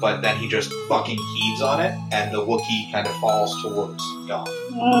back, but then he just fucking heaves on it, and the Wookiee kind of falls towards Dom.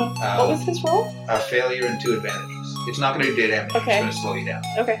 What was his roll? A failure and 2 advantages. It's not going to do damage, Okay. It's going to slow you down.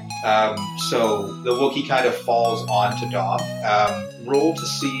 Okay. So the Wookiee kind of falls onto Dom. Roll to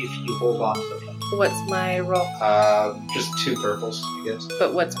see if you hold on to the pike. What's my roll? Just 2 purples, I guess.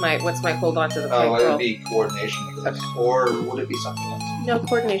 But what's my hold on to the Oh, pike it roll? would be coordination, I guess. Okay. Or would it be something else? No,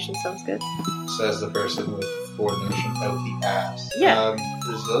 coordination sounds good. Says the person with coordination out the ass. Yeah.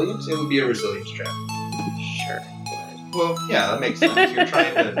 Resilience? It would be a resilience check. Sure. Well, yeah, that makes sense. You're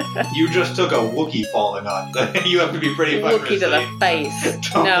trying to... You just took a Wookiee falling on you. You have to be pretty fucking Wookiee to the resilient. face.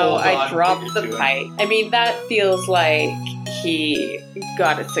 To No, hold I on dropped to the it. pike. I mean, that feels like he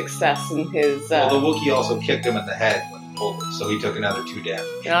got a success in his... Well, the Wookiee also kicked him in the head when he pulled it, so he took another 2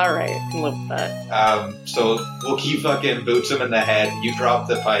 damage. Alright, I can live with that. So Wookiee fucking boots him in the head. You drop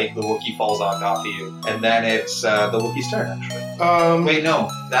the pike. The Wookiee falls on top of you, and then it's the Wookiee's turn. Actually, wait, no,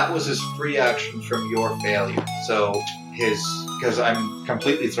 that was his free action from your failure. So because I'm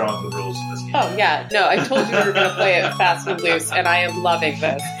completely throwing the rules of this game. Oh, yeah. No, I told you we were going to play it fast and loose, and I am loving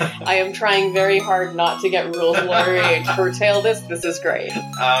this. I am trying very hard not to get rules blurry and curtail this. This is great.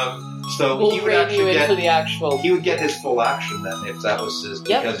 So We'll he would rein you actually into get the actual... he would get his full action then if that was his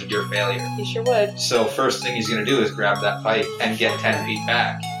Yep. because of your failure. He sure would. So first thing he's going to do is grab that pike and get 10 feet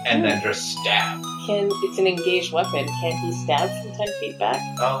back, and then just stab. It's an engaged weapon. Can't he stab from 10 feet back?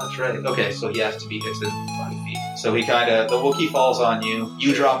 Oh, that's right. Okay, so he has to be hits in 5 feet. So he the Wookiee falls on you,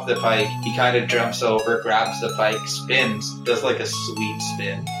 you drop the pike, he kind of jumps over, grabs the pike, spins, does like a sweet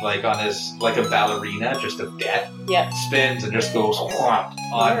spin, like on like a ballerina, just of death. Yeah. Spins and just goes whomp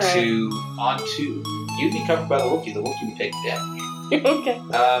onto, you'd be covered by the Wookiee would take damage. Okay.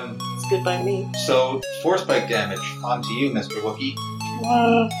 It's good by me. So force spike damage onto you, Mr. Wookiee,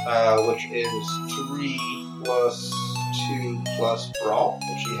 which is 3 plus 2 plus brawl,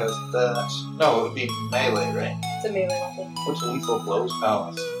 which he has that. No, it would be melee, right? It's a melee weapon. What's lethal blows?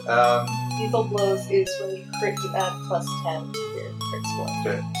 Oh, I see. Lethal blows is when you crit, you add plus 10 to your crit score.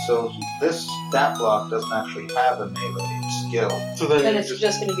 Okay, so this stat block doesn't actually have a melee skill. So then, Then you it's just,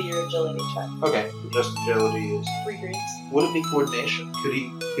 just going to be your agility check. Okay, just agility is. 3 greens. Would it be coordination?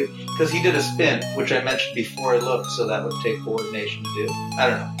 Because he did a spin, which I mentioned before I looked, so that would take coordination to do. I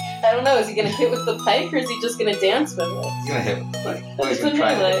don't know. I don't know, is he going to hit with the pike or is he just going to dance with it? He's gonna hit with the pike. Well, he's It's gonna a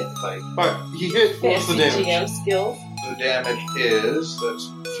try to melee. hit with the pike. alright, he hit. What's the Fancy damage? GM skills The damage is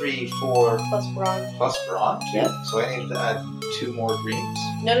that's 3, 4 plus brawn. plus brawn. Yep. So I need to add 2 more greens.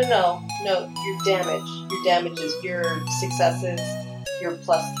 No, your damage. Your damage is your successes, your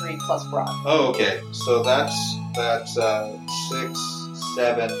plus 3 plus brawn. Oh, okay. So that's 6,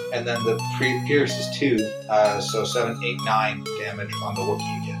 7, and then the pierce is 2. So 7, 8, 9 damage on the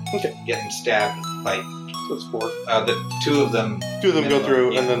Wookiee again. Okay. Getting stabbed with the pike. That's 4. The 2 of them. 2 of them go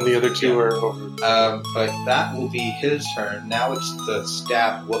through, and then the other 2 Yeah. are over. But that will be his turn. Now it's the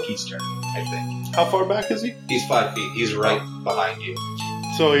stabbed Wookiee's turn, I think. How far back is he? He's 5 feet. He's right behind you.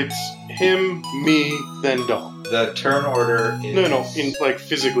 So it's him, me, then Dom. The turn order is... No, in like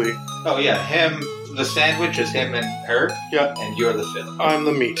physically. Oh, yeah, him... The sandwich is him and her. Yeah. And you're the filler. I'm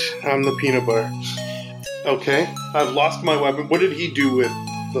the meat. I'm the peanut butter. Okay. I've lost my weapon. What did he do with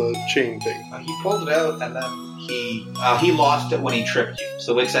the chain thing? He pulled it out, and then he lost it when he tripped you.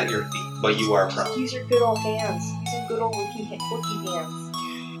 So it's at your feet, but you are prone. Use your good old hands. Use some good old Wookiee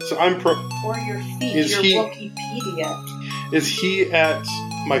hands. So I'm Or your feet, Is your he- Wookieepedia. Is he at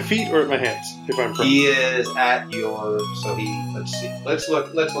my feet or at my hands? If I'm prone. He is at your. So let's see. Let's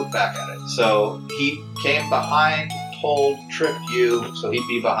look back at it. So he came behind, tripped you. So he'd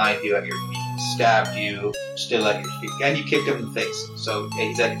be behind you at your feet. Stabbed you, still at your feet, and you kicked him in the face. So yeah,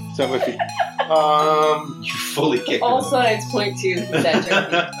 he's at your feet. Is that my feet? You fully kicked All him. signs point to the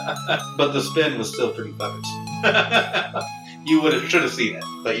center. But the spin was still pretty fucking smooth. You should have seen it,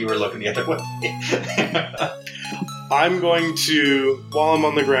 but you were looking the other way. I'm going to, while I'm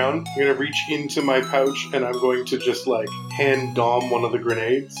on the ground, I'm going to reach into my pouch and I'm going to just like hand Dom one of the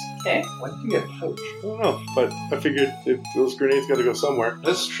grenades. Okay. When did you get a pouch? I don't know, but I figured those grenades got to go somewhere.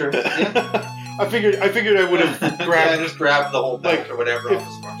 That's true. Yeah. I figured I would have Yeah, grabbed. just grab the whole belt Like, or whatever if- off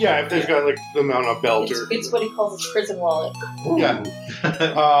the smart. Yeah, if they've got like the amount of belt or. It's what he calls his prison wallet. Yeah.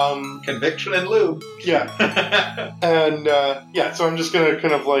 Conviction and lube. Yeah. And so I'm just gonna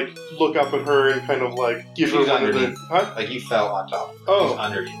kind of like look up at her and kind of like give her She's one of the. underneath. Huh? Like you fell on top. Oh. He's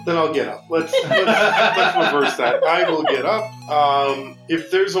under you. Then I'll get up. Let's reverse that. I will get up.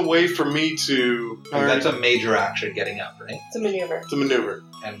 If there's a way for me to. That's a major action, getting up, right? It's a maneuver. to maneuver.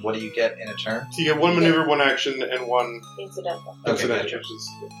 And what do you get in a turn? So you get one maneuver, one action, and one Incidental. Okay, incident, gotcha. which is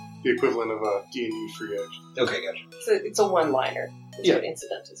the equivalent of a D&D free action. Okay, gotcha. It's a one-liner. That's Yeah. what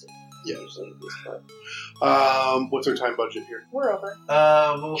incidentals are Yeah. usually used for. What's our time budget here? We're over.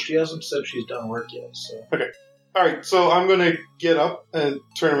 Well, she hasn't said she's done work yet, so. All right, so I'm going to get up and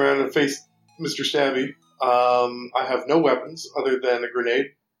turn around and face Mr. Stabby. I have no weapons other than a grenade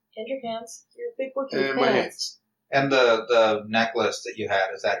And your hands. Your big working and my hands. And the necklace that you had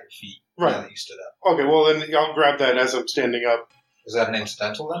is at your feet. Right. Now that you stood up. Okay, well then I'll grab that as I'm standing up. Is that an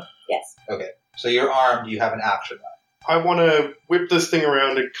incidental then? Yes. Okay. So you're armed, you have an action left. I want to whip this thing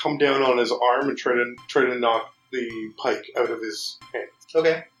around and come down on his arm and try to knock the pike out of his hand.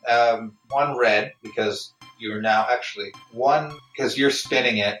 Okay. One red, because you're now actually one because you're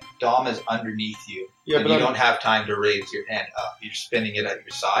spinning it. Dom is underneath you, Yeah, and but you I'm- don't have time to raise your hand up. You're spinning it at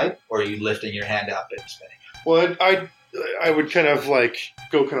your side, or are you lifting your hand up and spinning? Well, I would kind of like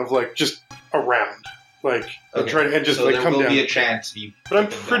go kind of like just around, like and Okay. try to and just so like there come will down. be a chance of you. But I'm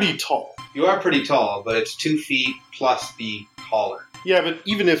flipping pretty down. tall. You are pretty tall, but it's 2 feet plus the collar, Yeah, but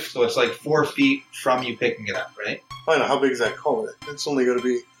even if so it's like 4 feet from you picking it up, right? I don't know how big is that collar? It's only going to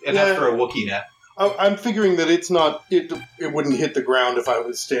be. Enough Yeah. for a Wookiee net. I'm figuring that it's not. It wouldn't hit the ground if I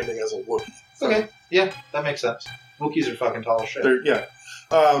was standing as a Wookiee. So Okay, yeah, that makes sense. Wookiees are fucking tall as shit. Yeah.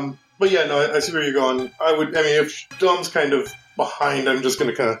 But yeah, no, I see where you're going. I mean, if Dom's kind of behind, I'm just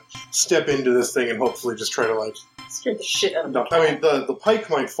going to kind of step into this thing and hopefully just try to like. Scared the shit out of Dom. I mean, the pike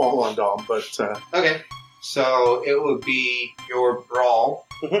might fall on Dom, but Okay, so it would be your brawl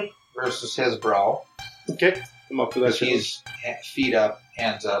Mhm. versus his brawl. okay, I'm up for that. Because he's feet up,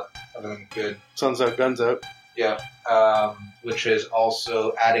 hands up, everything good. Sun's out, guns out. Yeah. Which is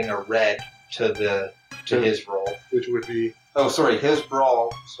also adding a red to his roll. Which would be Oh, sorry, his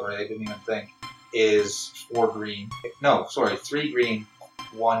brawl. Sorry, I didn't even think. Is 4 green. No, sorry, 3 green,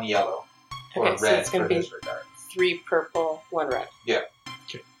 1 yellow. Or Okay, so red it's gonna for be- his regard. 3 purple, 1 red.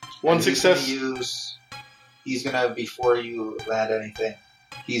 one And success. He's gonna before you land anything,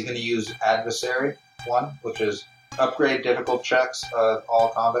 he's gonna use adversary 1, which is upgrade difficult checks of all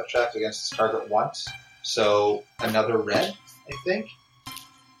combat checks against his target once. So another red, I think.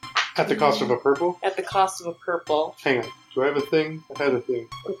 At the cost of a purple. At the cost of a purple. Hang on. Do I have a thing? I had a thing.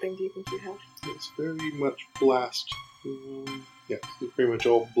 What thing do you think you have? It's very much blast. Yeah, it's pretty much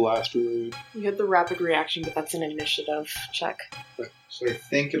all blast related. You had the rapid reaction, but that's an initiative check. So I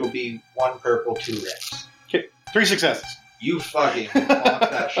think it'll be 1 purple, 2 reds. 3 successes. You fucking bonk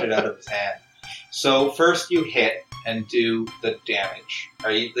that shit out of his hand. So first you hit and do the damage.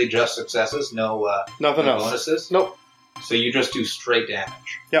 Are they just successes? No, Nothing no else. bonuses? Nope. So you just do straight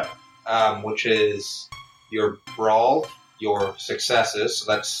damage. Yep. Which is your brawl, your successes,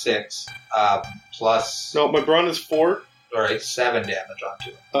 so that's 6, plus, No, my brawn is 4. alright, 7 damage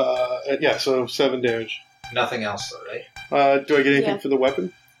onto it. Yeah, so 7 damage. Nothing else though, right? Do I get anything Yeah. for the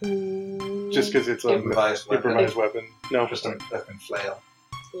weapon? Mm, Just because it's an Improvised weapon. improvised weapon. No, Just a fucking flail.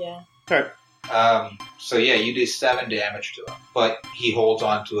 Yeah. So yeah, you do 7 damage to him, but he holds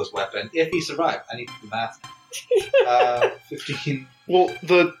on to his weapon if he survives. I need to do math now. 15, Well,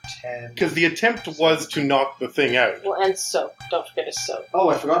 10. because the attempt was to knock the thing out. Well, and soak. Don't forget to soak. Oh,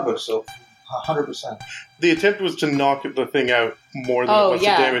 I forgot about soap. 100%. The attempt was to knock the thing out more than Oh, it was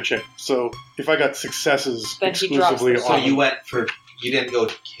yeah. to damage it. So if I got successes Then he drops exclusively the So on you him, went for, you didn't go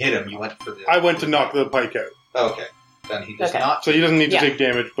to hit him, you went for the... I went to knock the pike out. Okay. Then he does Okay. not. So he doesn't need to Yeah. take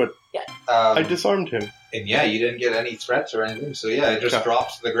damage, but I disarmed him. And yeah, you didn't get any threats or anything, so yeah, it just Okay.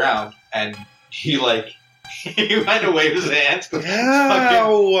 drops to the ground, and he like, he kind of waved his hands, 'cause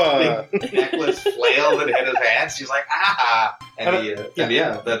Ow! big necklace flail that hit his hands, he's like, ah! And, And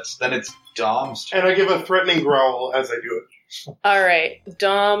then it's Dom's turn. And I give a threatening growl as I do it. Alright,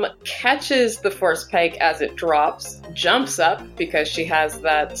 Dom catches the force pike as it drops, jumps up because she has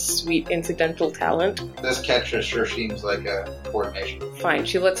that sweet incidental talent. This catch sure seems like a coordination. Fine,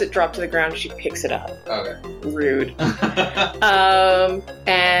 she lets it drop to the ground, she picks it up. Okay. Rude.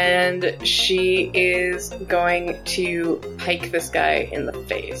 And she is going to pike this guy in the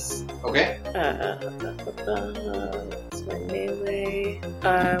face. Okay. That's my melee.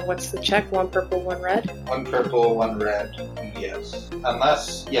 What's the check? 1 purple, 1 red? 1 purple, 1 red. Yes.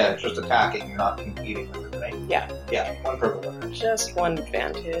 Unless, just attacking, you're not competing with it, right? Yeah. Yeah, 1 purple, 1 red. Just 1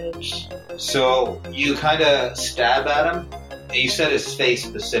 advantage. So, you kind of stab at him. You said his face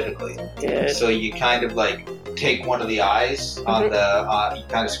specifically. Did. So you kind of like take one of the eyes on the, you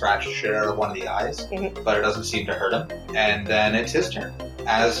kind of scratch the shit out of one of the eyes, but it doesn't seem to hurt him. And then it's his turn.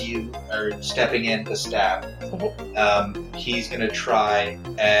 As you are stepping in to stab, he's going to try,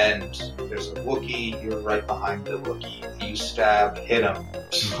 and there's a Wookiee, you're right behind the Wookiee. You stab, hit him.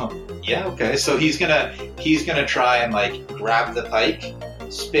 Yeah, okay. So he's gonna try and like grab the pike,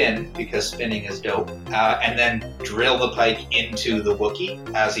 spin, because spinning is dope, and then drill the pike into the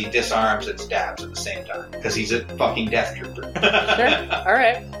Wookiee as he disarms and stabs at the same time, because he's a fucking death trooper. Sure.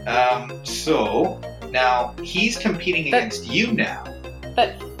 Alright. So, now, he's competing against you now.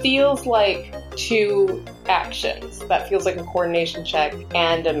 That feels like 2 actions. That feels like a coordination check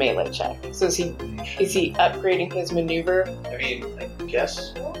and a melee check. So is he upgrading his maneuver? I mean, I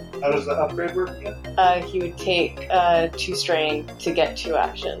guess. How does the upgrade work again? He would take 2 strain to get 2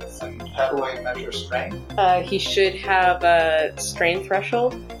 actions. And how do I measure strain? He should have a strain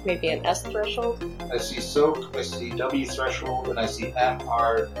threshold, maybe an S threshold. I see soak, I see W threshold, and I see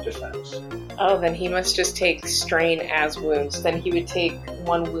MR defense. Oh, then he must just take strain as wounds. Then he would take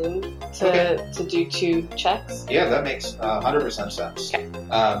 1 wound to do 2 checks. Yeah, that makes 100% sense. Okay.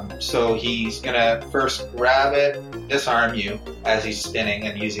 So he's gonna first grab it, disarm you as he's spinning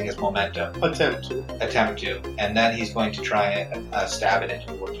and using his momentum. Attempt to. And then he's going to try and stab it into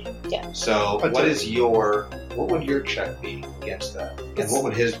the Wookiee. Yeah. So what would your check be against that? And what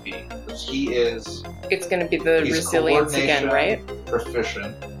would his be? Because It's going to be the he's resilience again, right?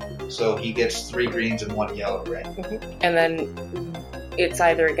 Proficient. So he gets 3 greens and 1 yellow, right? And then it's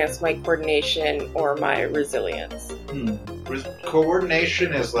either against my coordination or my resilience.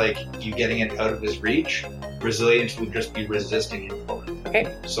 Coordination is like you getting it out of his reach. Resilience would just be resisting him forward.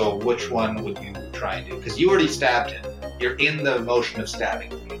 Okay. So which one would you try and do? Because you already stabbed him. You're in the motion of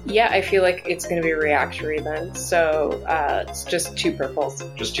stabbing. Yeah, I feel like it's going to be reactionary then. So it's just 2 purples.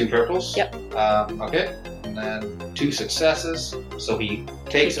 Just 2 purples? Yep. Okay. And then 2 successes. So he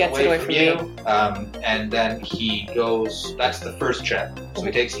takes He it gets away it away from from you. And then he goes. That's the first check. So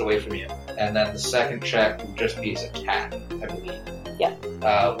he takes it away from you. And then the second check would just be his attack, I believe. Yeah.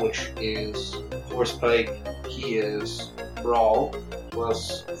 Which is force pike. He is brawl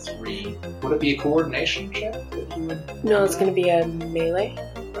plus 3. Would it be a coordination check that you would? No, it's going to be a melee.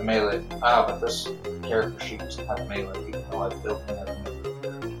 A melee. But this character sheet doesn't have melee, even though I've built one out of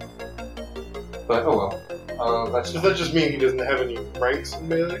melee. But oh well. Does that just mean he doesn't have any ranks in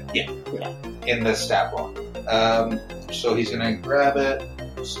melee? Yeah. In the stab block. So he's gonna grab it,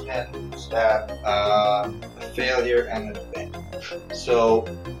 spin, stab, a failure, and an advantage. So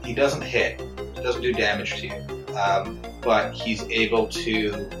he doesn't hit. He doesn't do damage to you. But he's able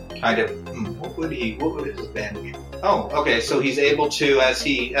to kind of what would his advantage? Oh, okay. So he's able to, as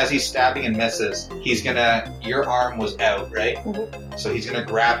he's stabbing and misses, your arm was out, right? So he's gonna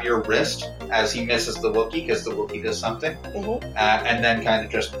grab your wrist as he misses the Wookiee, because the Wookiee does something, and then kind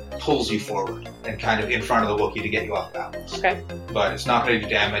of just pulls you forward and kind of in front of the Wookiee to get you off balance. Okay. But it's not going to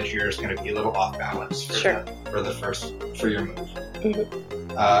do damage. You're just going to be a little off balance for your move.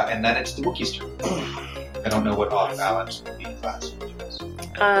 And then it's the Wookiee's turn. I don't know what off balance would be classified as.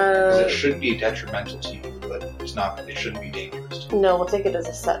 Because it should be detrimental to you, but it's not. It shouldn't be dangerous to you. No, we'll take it as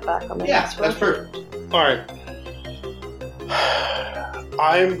a setback on the next that's round. perfect. Alright.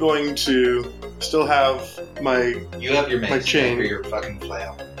 I'm going to still have You have your mace. My chain. For your fucking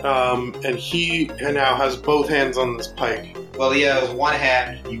flail. and he now has both hands on this pike. Well, he has one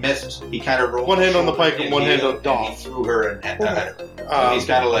hand. He missed. He kind of rolled. One hand on the shoulder pike and one hand on and Dolph. he threw her and at her. So he's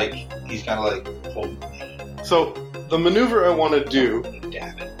kind of like holding. So the maneuver I want to do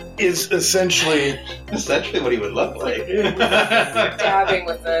Damn it. is essentially Essentially what he would look like. Dabbing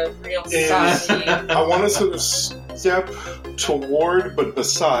with a real saucy. I want to sort of step toward but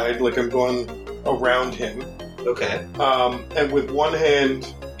beside, like I'm going around him. Okay. And with one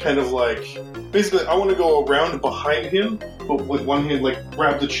hand kind of like, basically, I want to go around behind him, but with one hand, like,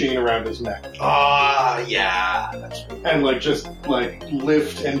 grab the chain around his neck. Yeah. That's right. And, like, just, like,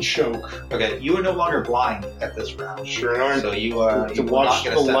 lift and choke. Okay, you are no longer blind at this round. Sure aren't. So you To watch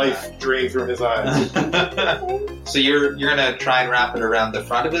the life drain from his eyes. So you're gonna try and wrap it around the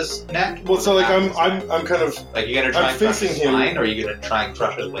front of his neck? Well, so, like, I'm kind of... Like, you're gonna try I'm and crush facing his him. spine, or are you gonna try and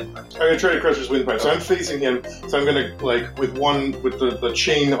crush his windpipe? I'm gonna try to crush his windpipe. So I'm facing him. So I'm gonna, like, with the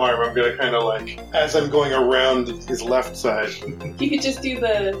chain arm, I'm gonna kind of, like, as I'm going around his left side. You could just do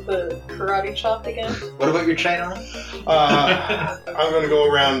the karate chop again. What about your chain arm? I'm gonna go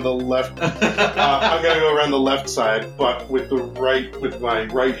around the left. I'm gonna go around the left side, but with my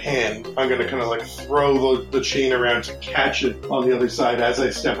right hand, I'm gonna kind of like throw the chain around to catch it on the other side as I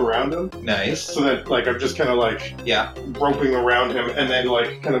step around him. Nice. So that like I'm just kind of like roping around him, and then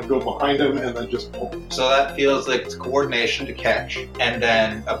like kind of go behind him, and then just pull. So that feels like it's coordination to catch, and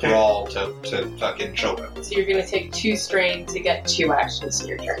then a brawl to fucking choke him. So you're going to take 2 strain to get 2 actions in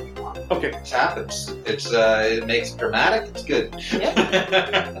your turn. Okay. It happens. It makes it dramatic. It's good. Yep.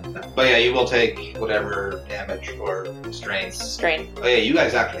 But yeah, you will take whatever damage or strain. Strain. Oh yeah, you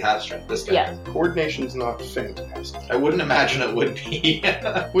guys actually have strength. This guy. Yeah. Coordination's not fantastic. I wouldn't imagine it would be.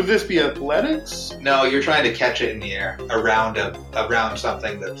 Would this be athletics? No, you're trying to catch it in the air around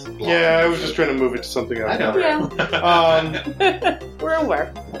something that's blind. Yeah, I was just trying to move it to something else. I know. Yeah. We're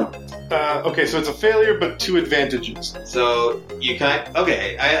aware. Okay, so it's a failure, but 2 advantages. So you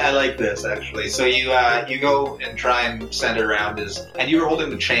I like this actually. So you go and try and send it around and you were holding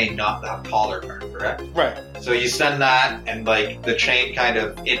the chain, not the collar part, correct? Right. So you send that, and like the chain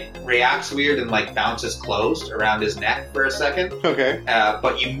it reacts weird and like bounces closed around his neck for a second. Okay.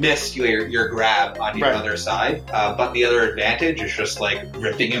 But you miss your grab on your other side. But the other advantage is just like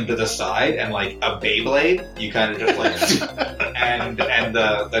ripping him to the side, and like a Beyblade, you kind of just like and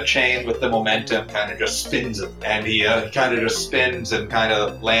the chain with the momentum kind of just spins him, and he kind of just spins and kind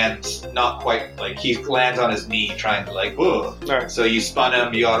of lands not quite like he lands on his knee trying to like whoa. Alright. So you spun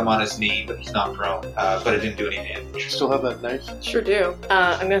him, you got him on his knee, but he's not prone. But it didn't do any damage. Still have that knife? Sure do.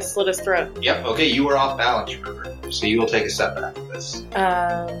 I'm going to slit his throat. Yep. Okay, you were off balance, remember? So you will take a setback for this.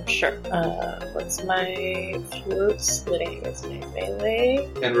 Sure. What's my throat slitting? Is my melee?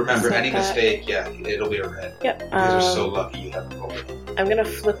 And remember, Setback. any mistake, it'll be a red. Yep. You guys are so lucky you haven't rolled it. I'm going to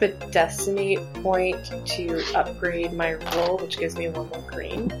flip a destiny point to upgrade my roll, which gives me 1 more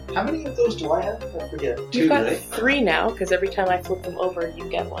green. How many of those do I have? I forget. You've 2, got right? 3 now, because every time I flip them over, you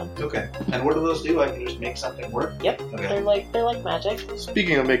get 1. Okay. And what do those do? I can just make something work? Yep. Okay. They're like magic.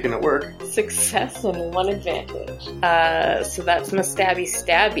 Speaking of making it work. Success and 1 advantage. So that's my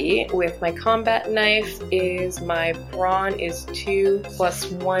stabby. With my combat knife my brawn is 2, plus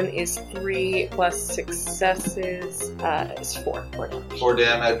 1 is 3, plus successes is 4. 4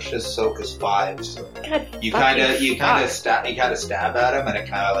 damage. His soak is 5. So God, you kind of stab at him, and it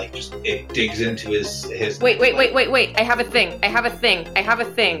kind of like it digs into his. Wait! I have a thing.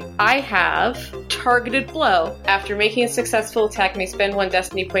 I have targeted blow. After making a successful attack, may spend 1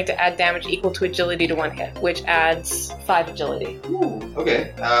 destiny point to add damage equal to agility to 1 hit, which adds 5 agility. Ooh,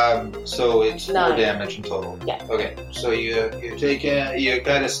 okay. So it's 4 9 damage in total. Yeah. Okay. So you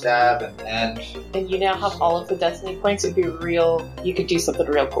kind of stab and you now have all of the destiny points. It'd be you could do something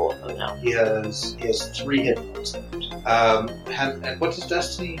real cool with them now. he has 3 hit points. And what does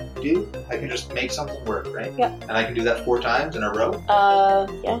Destiny do? I can just make something work, right? Yeah. And I can do that 4 times in a row?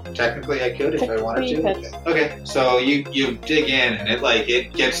 Yeah. Technically I could if I wanted to. Technically you Okay. So you dig in, and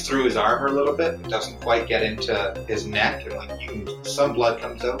it gets through his armor a little bit. It doesn't quite get into his neck, and some blood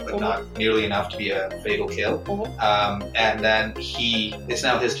comes out, but not nearly enough to be a fatal kill. And then it's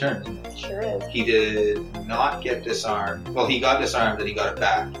now his turn, isn't it? Sure is. He did not get disarmed. Well, he got disarmed and he got it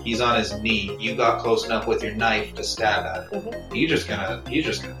back. He's on his knee. You got close enough with your knife to stab at him. He's just gonna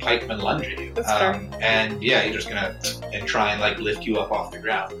pipe and lunge at you. That's fair. And yeah, he's just gonna try and like lift you up off the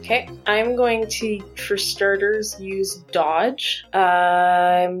ground. Okay, I'm going to, for starters, use dodge.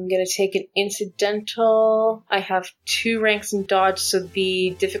 I'm going to take an incidental. I have 2 ranks in dodge, so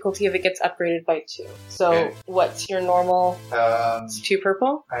the difficulty of it gets upgraded by 2. So Okay. What's your normal? It's 2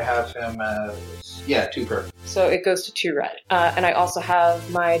 purple? I have him as 2 purple. So it goes to 2 red. And I also have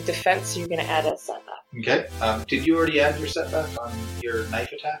my defense, so you're going to add a setback. Okay. Did you already add your setback on your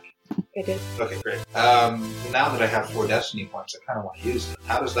knife attack? I did. Okay, great. Now that I have 4 destiny points, I kind of want to use it.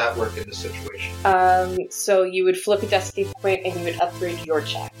 How does that work in this situation? So you would flip a destiny point and you would upgrade your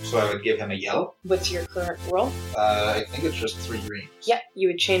check. So I would give him a yellow? What's your current roll? I think it's just 3 greens. Yeah, you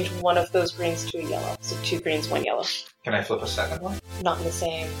would change one of those greens to a yellow. So 2 greens, 1 yellow. Can I flip a second one? Not in the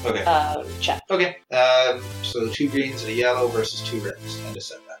same Okay. check. Okay. So 2 greens and a yellow versus 2 reds and a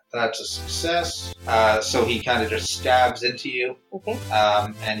setback. That's a success. So he kind of just stabs into you. Okay.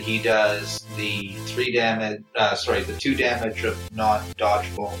 And he does the 2 damage of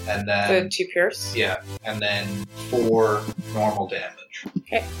non-dodgeable, and So then 2 pierce. yeah, and then 4 normal damage.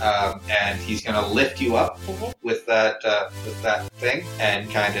 Okay. And he's gonna lift you up with that thing, and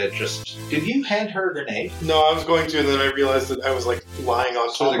kind of just. Did you hand her a grenade? No, I was going to, and then I realized that I was like lying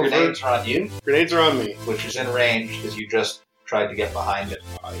on So top the of grenades her. are on you, Grenades are on me. which is in range because you just tried to get behind it.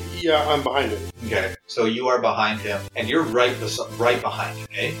 Yeah, I'm behind it. Okay, so you are behind him, and you're right behind him,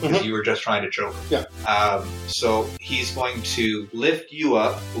 eh? Because you were just trying to choke him. Yeah. So he's going to lift you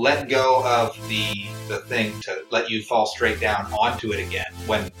up, let go of the thing to let you fall straight down onto it again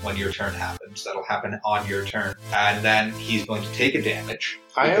when your turn happens. That'll happen on your turn, and then he's going to take a damage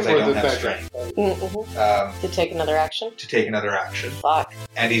I have because I more don't than have that. strength To take another action. to take another action. Fuck.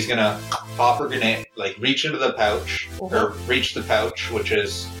 And he's gonna pop her grenade, like reach into the pouch, or reach the pouch, which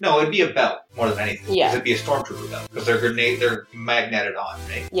is it'd be a belt more than anything. Yeah. 'Cause it'd be a stormtrooper belt because they're magneted on,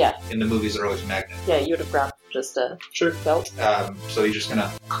 right? Yeah. In the movies, they're always magneted. Yeah, you would have grabbed just a Sure. belt. So he's just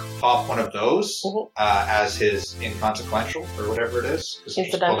gonna pop one of those Mhm. as his inconsequential or whatever it is. 'Cause he's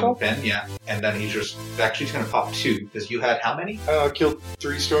just pulling Incidental? the pin, yeah. And then he's gonna pop 2 because you had how many? Killed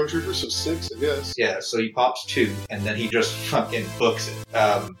 3 stormtroopers, so 6, I guess. Yeah, so he pops 2, and then he just fucking books it.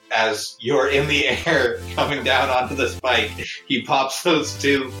 As you're in the air coming down onto the spike, he pops those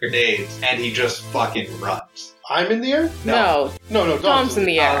 2 grenades, and he just fucking runs. I'm in the air? No, No, Dom's in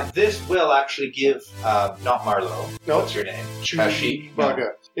the air. This will actually give, not Marlowe. No. What's your name? Kashyyyk?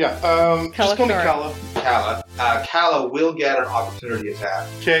 Chewbacca. Yeah, just call me Kala. Kala. Kala. Kala will get an opportunity attack.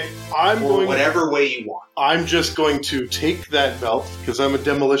 Okay, I'm Or going. whatever way you want. I'm just going to take that belt because I'm a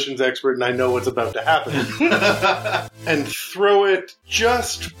demolitions expert and I know what's about to happen, and throw it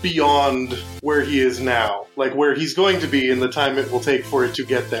just beyond where he is now, like where he's going to be in the time it will take for it to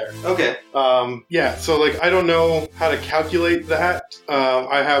get there. Okay. Yeah. So like I don't know how to calculate that.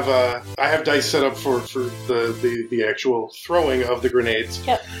 I have dice set up for the actual throwing of the grenades.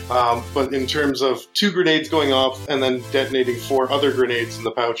 Yep. But in terms of 2 grenades going off and then detonating 4 other grenades in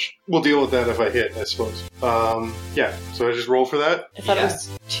the pouch, we'll deal with that if I hit, I suppose. Yeah. So I just roll for that. I thought Yeah. it was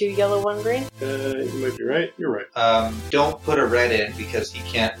 2 yellow, 1 green. You might be right. You're right. Don't put a red in because he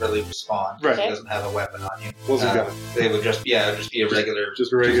can't really respond. Right. He doesn't have a weapon on you. Wasn't gonna. They would just, it would just be a regular.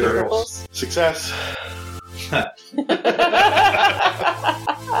 Just a regular Purples. success.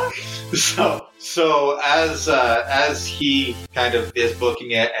 So as he kind of is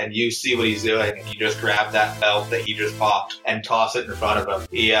booking it, and you see what he's doing, and you just grab that belt that he just popped and toss it in front of him.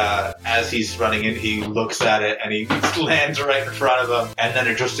 He, as he's running in, he looks at it and he lands right in front of him, and then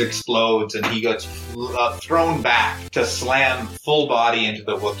it just explodes, and he gets thrown back to slam full body into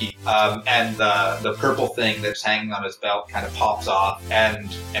the Wookiee, and the purple thing that's hanging on his belt kind of pops off and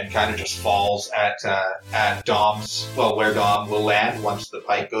kind of just falls at Dom's, where Dom will land once the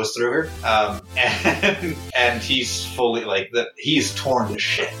pike goes through her. And he's fully he's torn to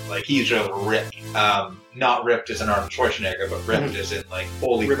shit. Like he's just ripped. Not ripped as in Arnold Schwarzenegger, but ripped as in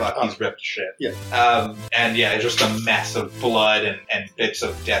holy Ripped fuck, up. he's ripped to shit. Yeah. And yeah, just a mess of blood and bits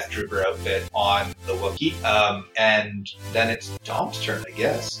of Death Trooper outfit on the Wookiee. And then it's Dom's turn, I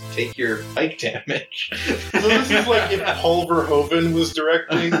guess. Take your pike damage. So this is like if Paul Verhoeven was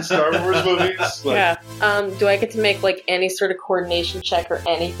directing Star Wars movies. Yeah. Do I get to make any sort of coordination check or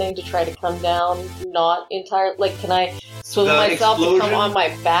anything to try to come down? Not entirely. Can I swivel The myself to come explosion- on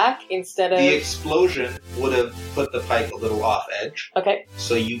my back instead of? The explosion would have put the pike a little off edge, Okay.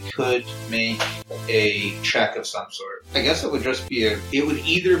 so you could make a check of some sort. I guess it would just be it would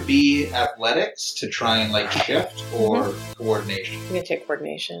either be athletics to try and shift, or coordination. I'm gonna take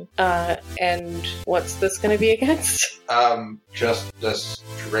coordination. And what's this gonna be against? Just the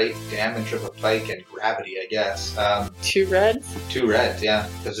straight damage of a pike and gravity, I guess. 2 reds. 2 reds, yeah.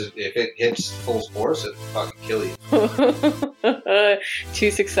 Because if it hits full force, it'll fucking kill you.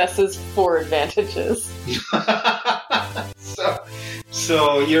 2 successes, 4 advantages.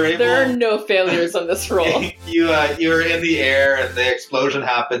 So you're able. There are no failures on this roll. You're in the air, and the explosion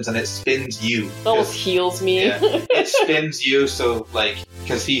happens, and it spins you. It almost heals me. Yeah. It spins you, so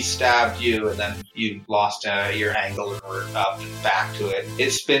because he stabbed you, and then you lost your angle and were up and back to it.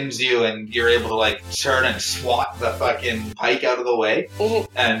 It spins you, and you're able to turn and swat the fucking pike out of the way, Mhm.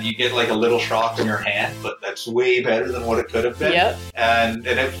 and you get a little shock in your hand, but that's way better than what it could have been. Yep. And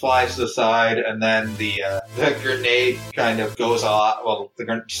it flies to the side, and then the grenade kind of goes off. Well,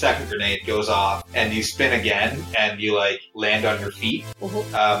 the second grenade goes off, and you spin again, and you land on your feet,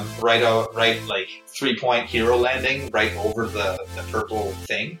 Mhm. right 3-point hero landing right over the purple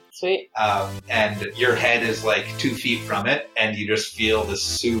thing. Sweet. And your head is like 2 feet from it, and you just feel this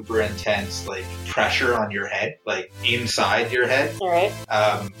super intense like pressure on your head, like inside your head. All right.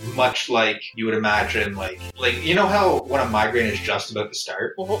 Much like you would imagine, like you know how when a migraine is just about to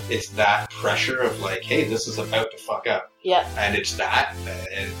start, it's that pressure of like, hey, this is about to fuck up. Yeah. And it's that,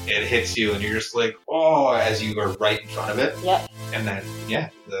 and it hits you, and you're just like, oh, as you are right in front of it. Yeah. And then,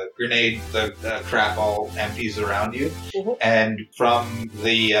 the grenade, the crap all empties around you, Mhm. and from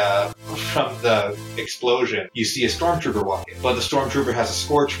the explosion, you see a stormtrooper walk in. But the stormtrooper has a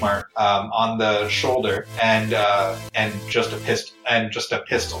scorch mark on the shoulder, and just a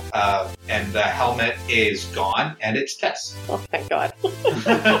pistol, and the helmet is gone, and it's Tess. Oh, thank God.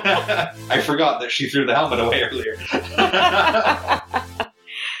 I forgot that she threw the helmet away earlier.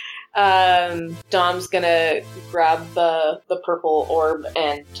 Dom's gonna grab the purple orb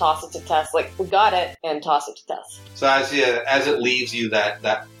and toss it to Tess. Like, we got it, and toss it to Tess. So as it leaves you,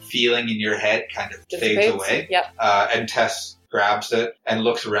 that feeling in your head kind of fades Dissipates? away. Yep. And Tess grabs it and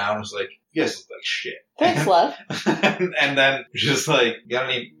looks around and is like, you guys look like shit. Thanks, love. And then just like, got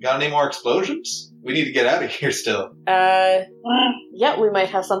any more explosions? We need to get out of here still. Yeah, we might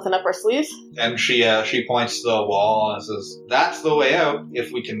have something up our sleeves. And she points to the wall and says, that's the way out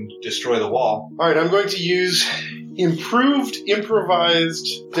if we can destroy the wall. All right, I'm going to use improved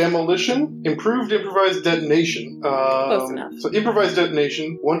improvised detonation. Close enough. So improvised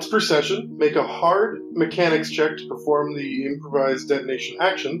detonation, once per session, make a hard mechanics check to perform the improvised detonation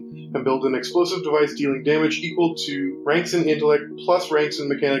action and build an explosive device dealing damage equal to ranks in intellect plus ranks in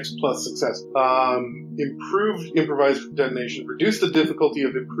mechanics plus success. Improved improvised detonation. Reduce the difficulty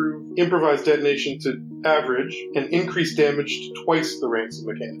of improved improvised detonation to average and increase damage to twice the ranks in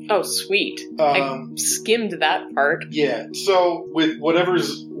mechanics. Oh, sweet. I skimmed that part. Yeah, so with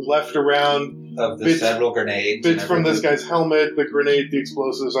whatever's left around, Of the several grenades. bits and from this everything. guy's helmet, the grenade, the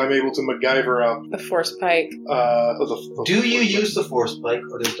explosives, I'm able to MacGyver up. The force pike. Do you use the force spike,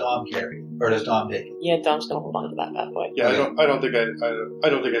 or does Dom carry? Or does Dom take it? Yeah, Dom's gonna hold on to that bad boy. Yeah, I don't think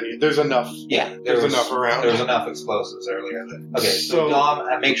I need. There's enough. Yeah, There's enough around. There was enough explosives earlier. Okay, so So-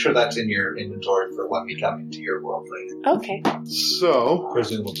 Dom, make sure that's in your inventory for when we come into your world later. Okay. So,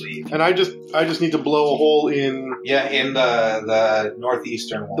 Presumably. and I just need to blow a hole in Yeah, in the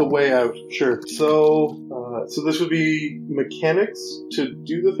northeastern wall. the way out. Sure. So this would be mechanics to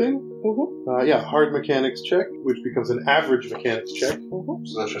do the thing. Mm-hmm. Hard mechanics check, which becomes an average mechanics check. Mm-hmm.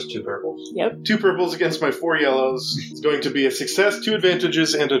 So that's just 2 purples. 2 purples against my 4 yellows. It's going to be a success, 2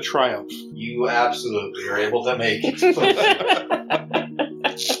 advantages, and a triumph. You absolutely are able to make it.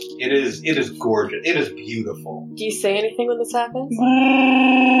 It is gorgeous. It is beautiful. Do you say anything when this happens?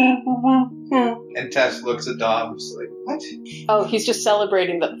 And Tess looks at Dom, just like, what? Oh, he's just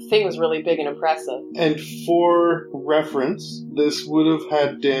celebrating that the thing was really big and impressive. And for reference, this would have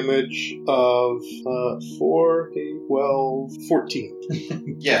had damage of 4, 8, 12,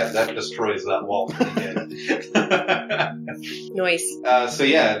 14. Yeah, that destroys that wall pretty good. Nice. So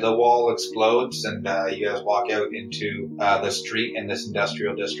yeah, the wall explodes, and you guys walk out into the street in this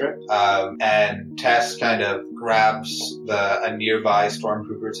industrial district. And Tess kind of grabs a nearby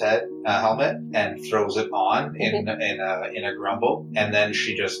stormtrooper's helmet and throws it on in a grumble, and then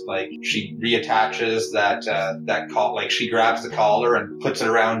she just she reattaches that she grabs the collar and puts it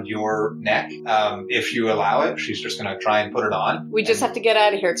around your neck. If you allow it, she's just gonna try and put it on. We just have to get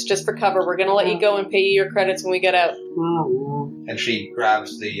out of here. It's just for cover. We're gonna let you go and pay you your credits when we get out. And she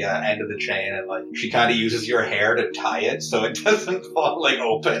grabs the end of the chain and she kind of uses your hair to tie it so it doesn't fall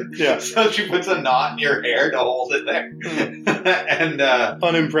open. Yeah. So she puts a knot in your hair to hold it there. And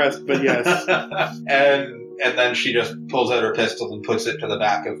Unimpressed, but yes. and then she just pulls out her pistol and puts it to the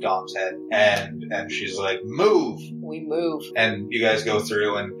back of Dom's head. And she's like, move! We move. And you guys go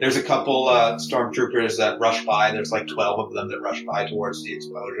through, and there's a couple stormtroopers that rush by. There's 12 of them that rush by towards the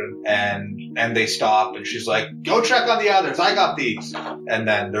explosion, and they stop. And she's like, "Go check on the others. I got these." And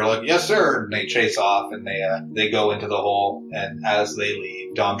then they're like, "Yes, sir." And they chase off, and they go into the hole. And as they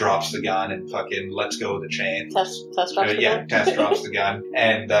leave, Dom drops the gun and fucking lets go of the chain. Tess drops the gun? Tess drops the gun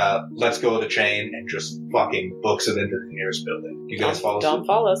and lets go of the chain and just fucking books it into the nearest building. You guys follow? Dom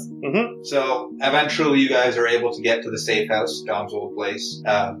follows. Mm-hmm. So eventually, you guys are able to get to the safe house, Dom's old place,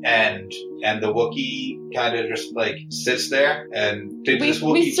 and the Wookiee kind of just sits there. And did this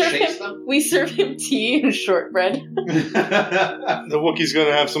Wookiee chase them? We serve him tea and shortbread. The Wookiee's going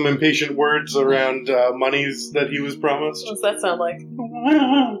to have some impatient words around monies that he was promised. What's that sound like?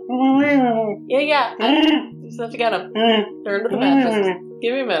 Yeah. I just have to get him. They're under the mattress.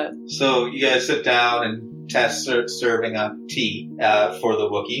 Give me a minute. So you guys sit down and Tess serving up tea for the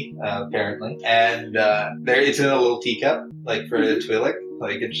Wookiee, apparently. And it's in a little teacup, like for the Twi'lek.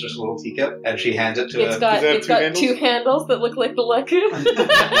 Like, it's just a little teacup. And she hands it to It's him. got, Does it have it's two got handles? 2 handles that look like the Leku.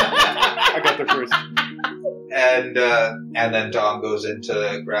 I got there first. And then Dom goes in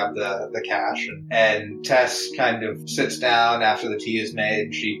to grab the cash, and Tess kind of sits down after the tea is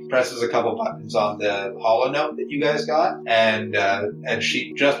made. She presses a couple buttons on the holo note that you guys got, and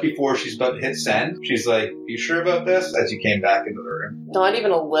she, just before she's about to hit send, she's like, "You sure about this?" As you came back into the room. Not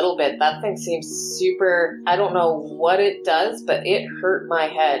even a little bit. That thing seems super... I don't know what it does, but it hurt my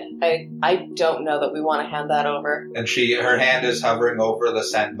head. I don't know that we want to hand that over. And her hand is hovering over the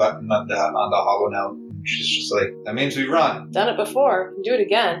send button on the holo note. She's just like, "That means we run." Done it before. Do it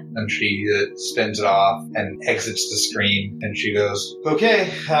again. And she spins it off and exits the screen. And she goes, "Okay,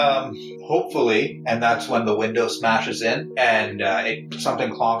 hopefully." And that's when the window smashes in, and something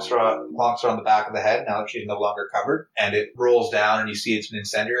clonks her on the back of the head now that she's no longer covered. And it rolls down, and you see it's an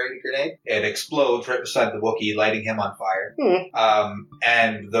incendiary grenade. It explodes right beside the Wookiee, lighting him on fire.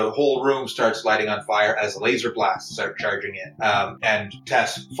 And the whole room starts lighting on fire as laser blasts start charging in. And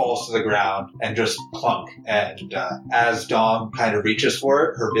Tess falls to the ground and just clunk. And as Dom kind of reaches for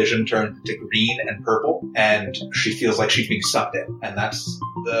it, her vision turns to green and purple, and she feels like she's being sucked in. And that's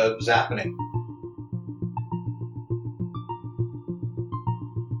happening.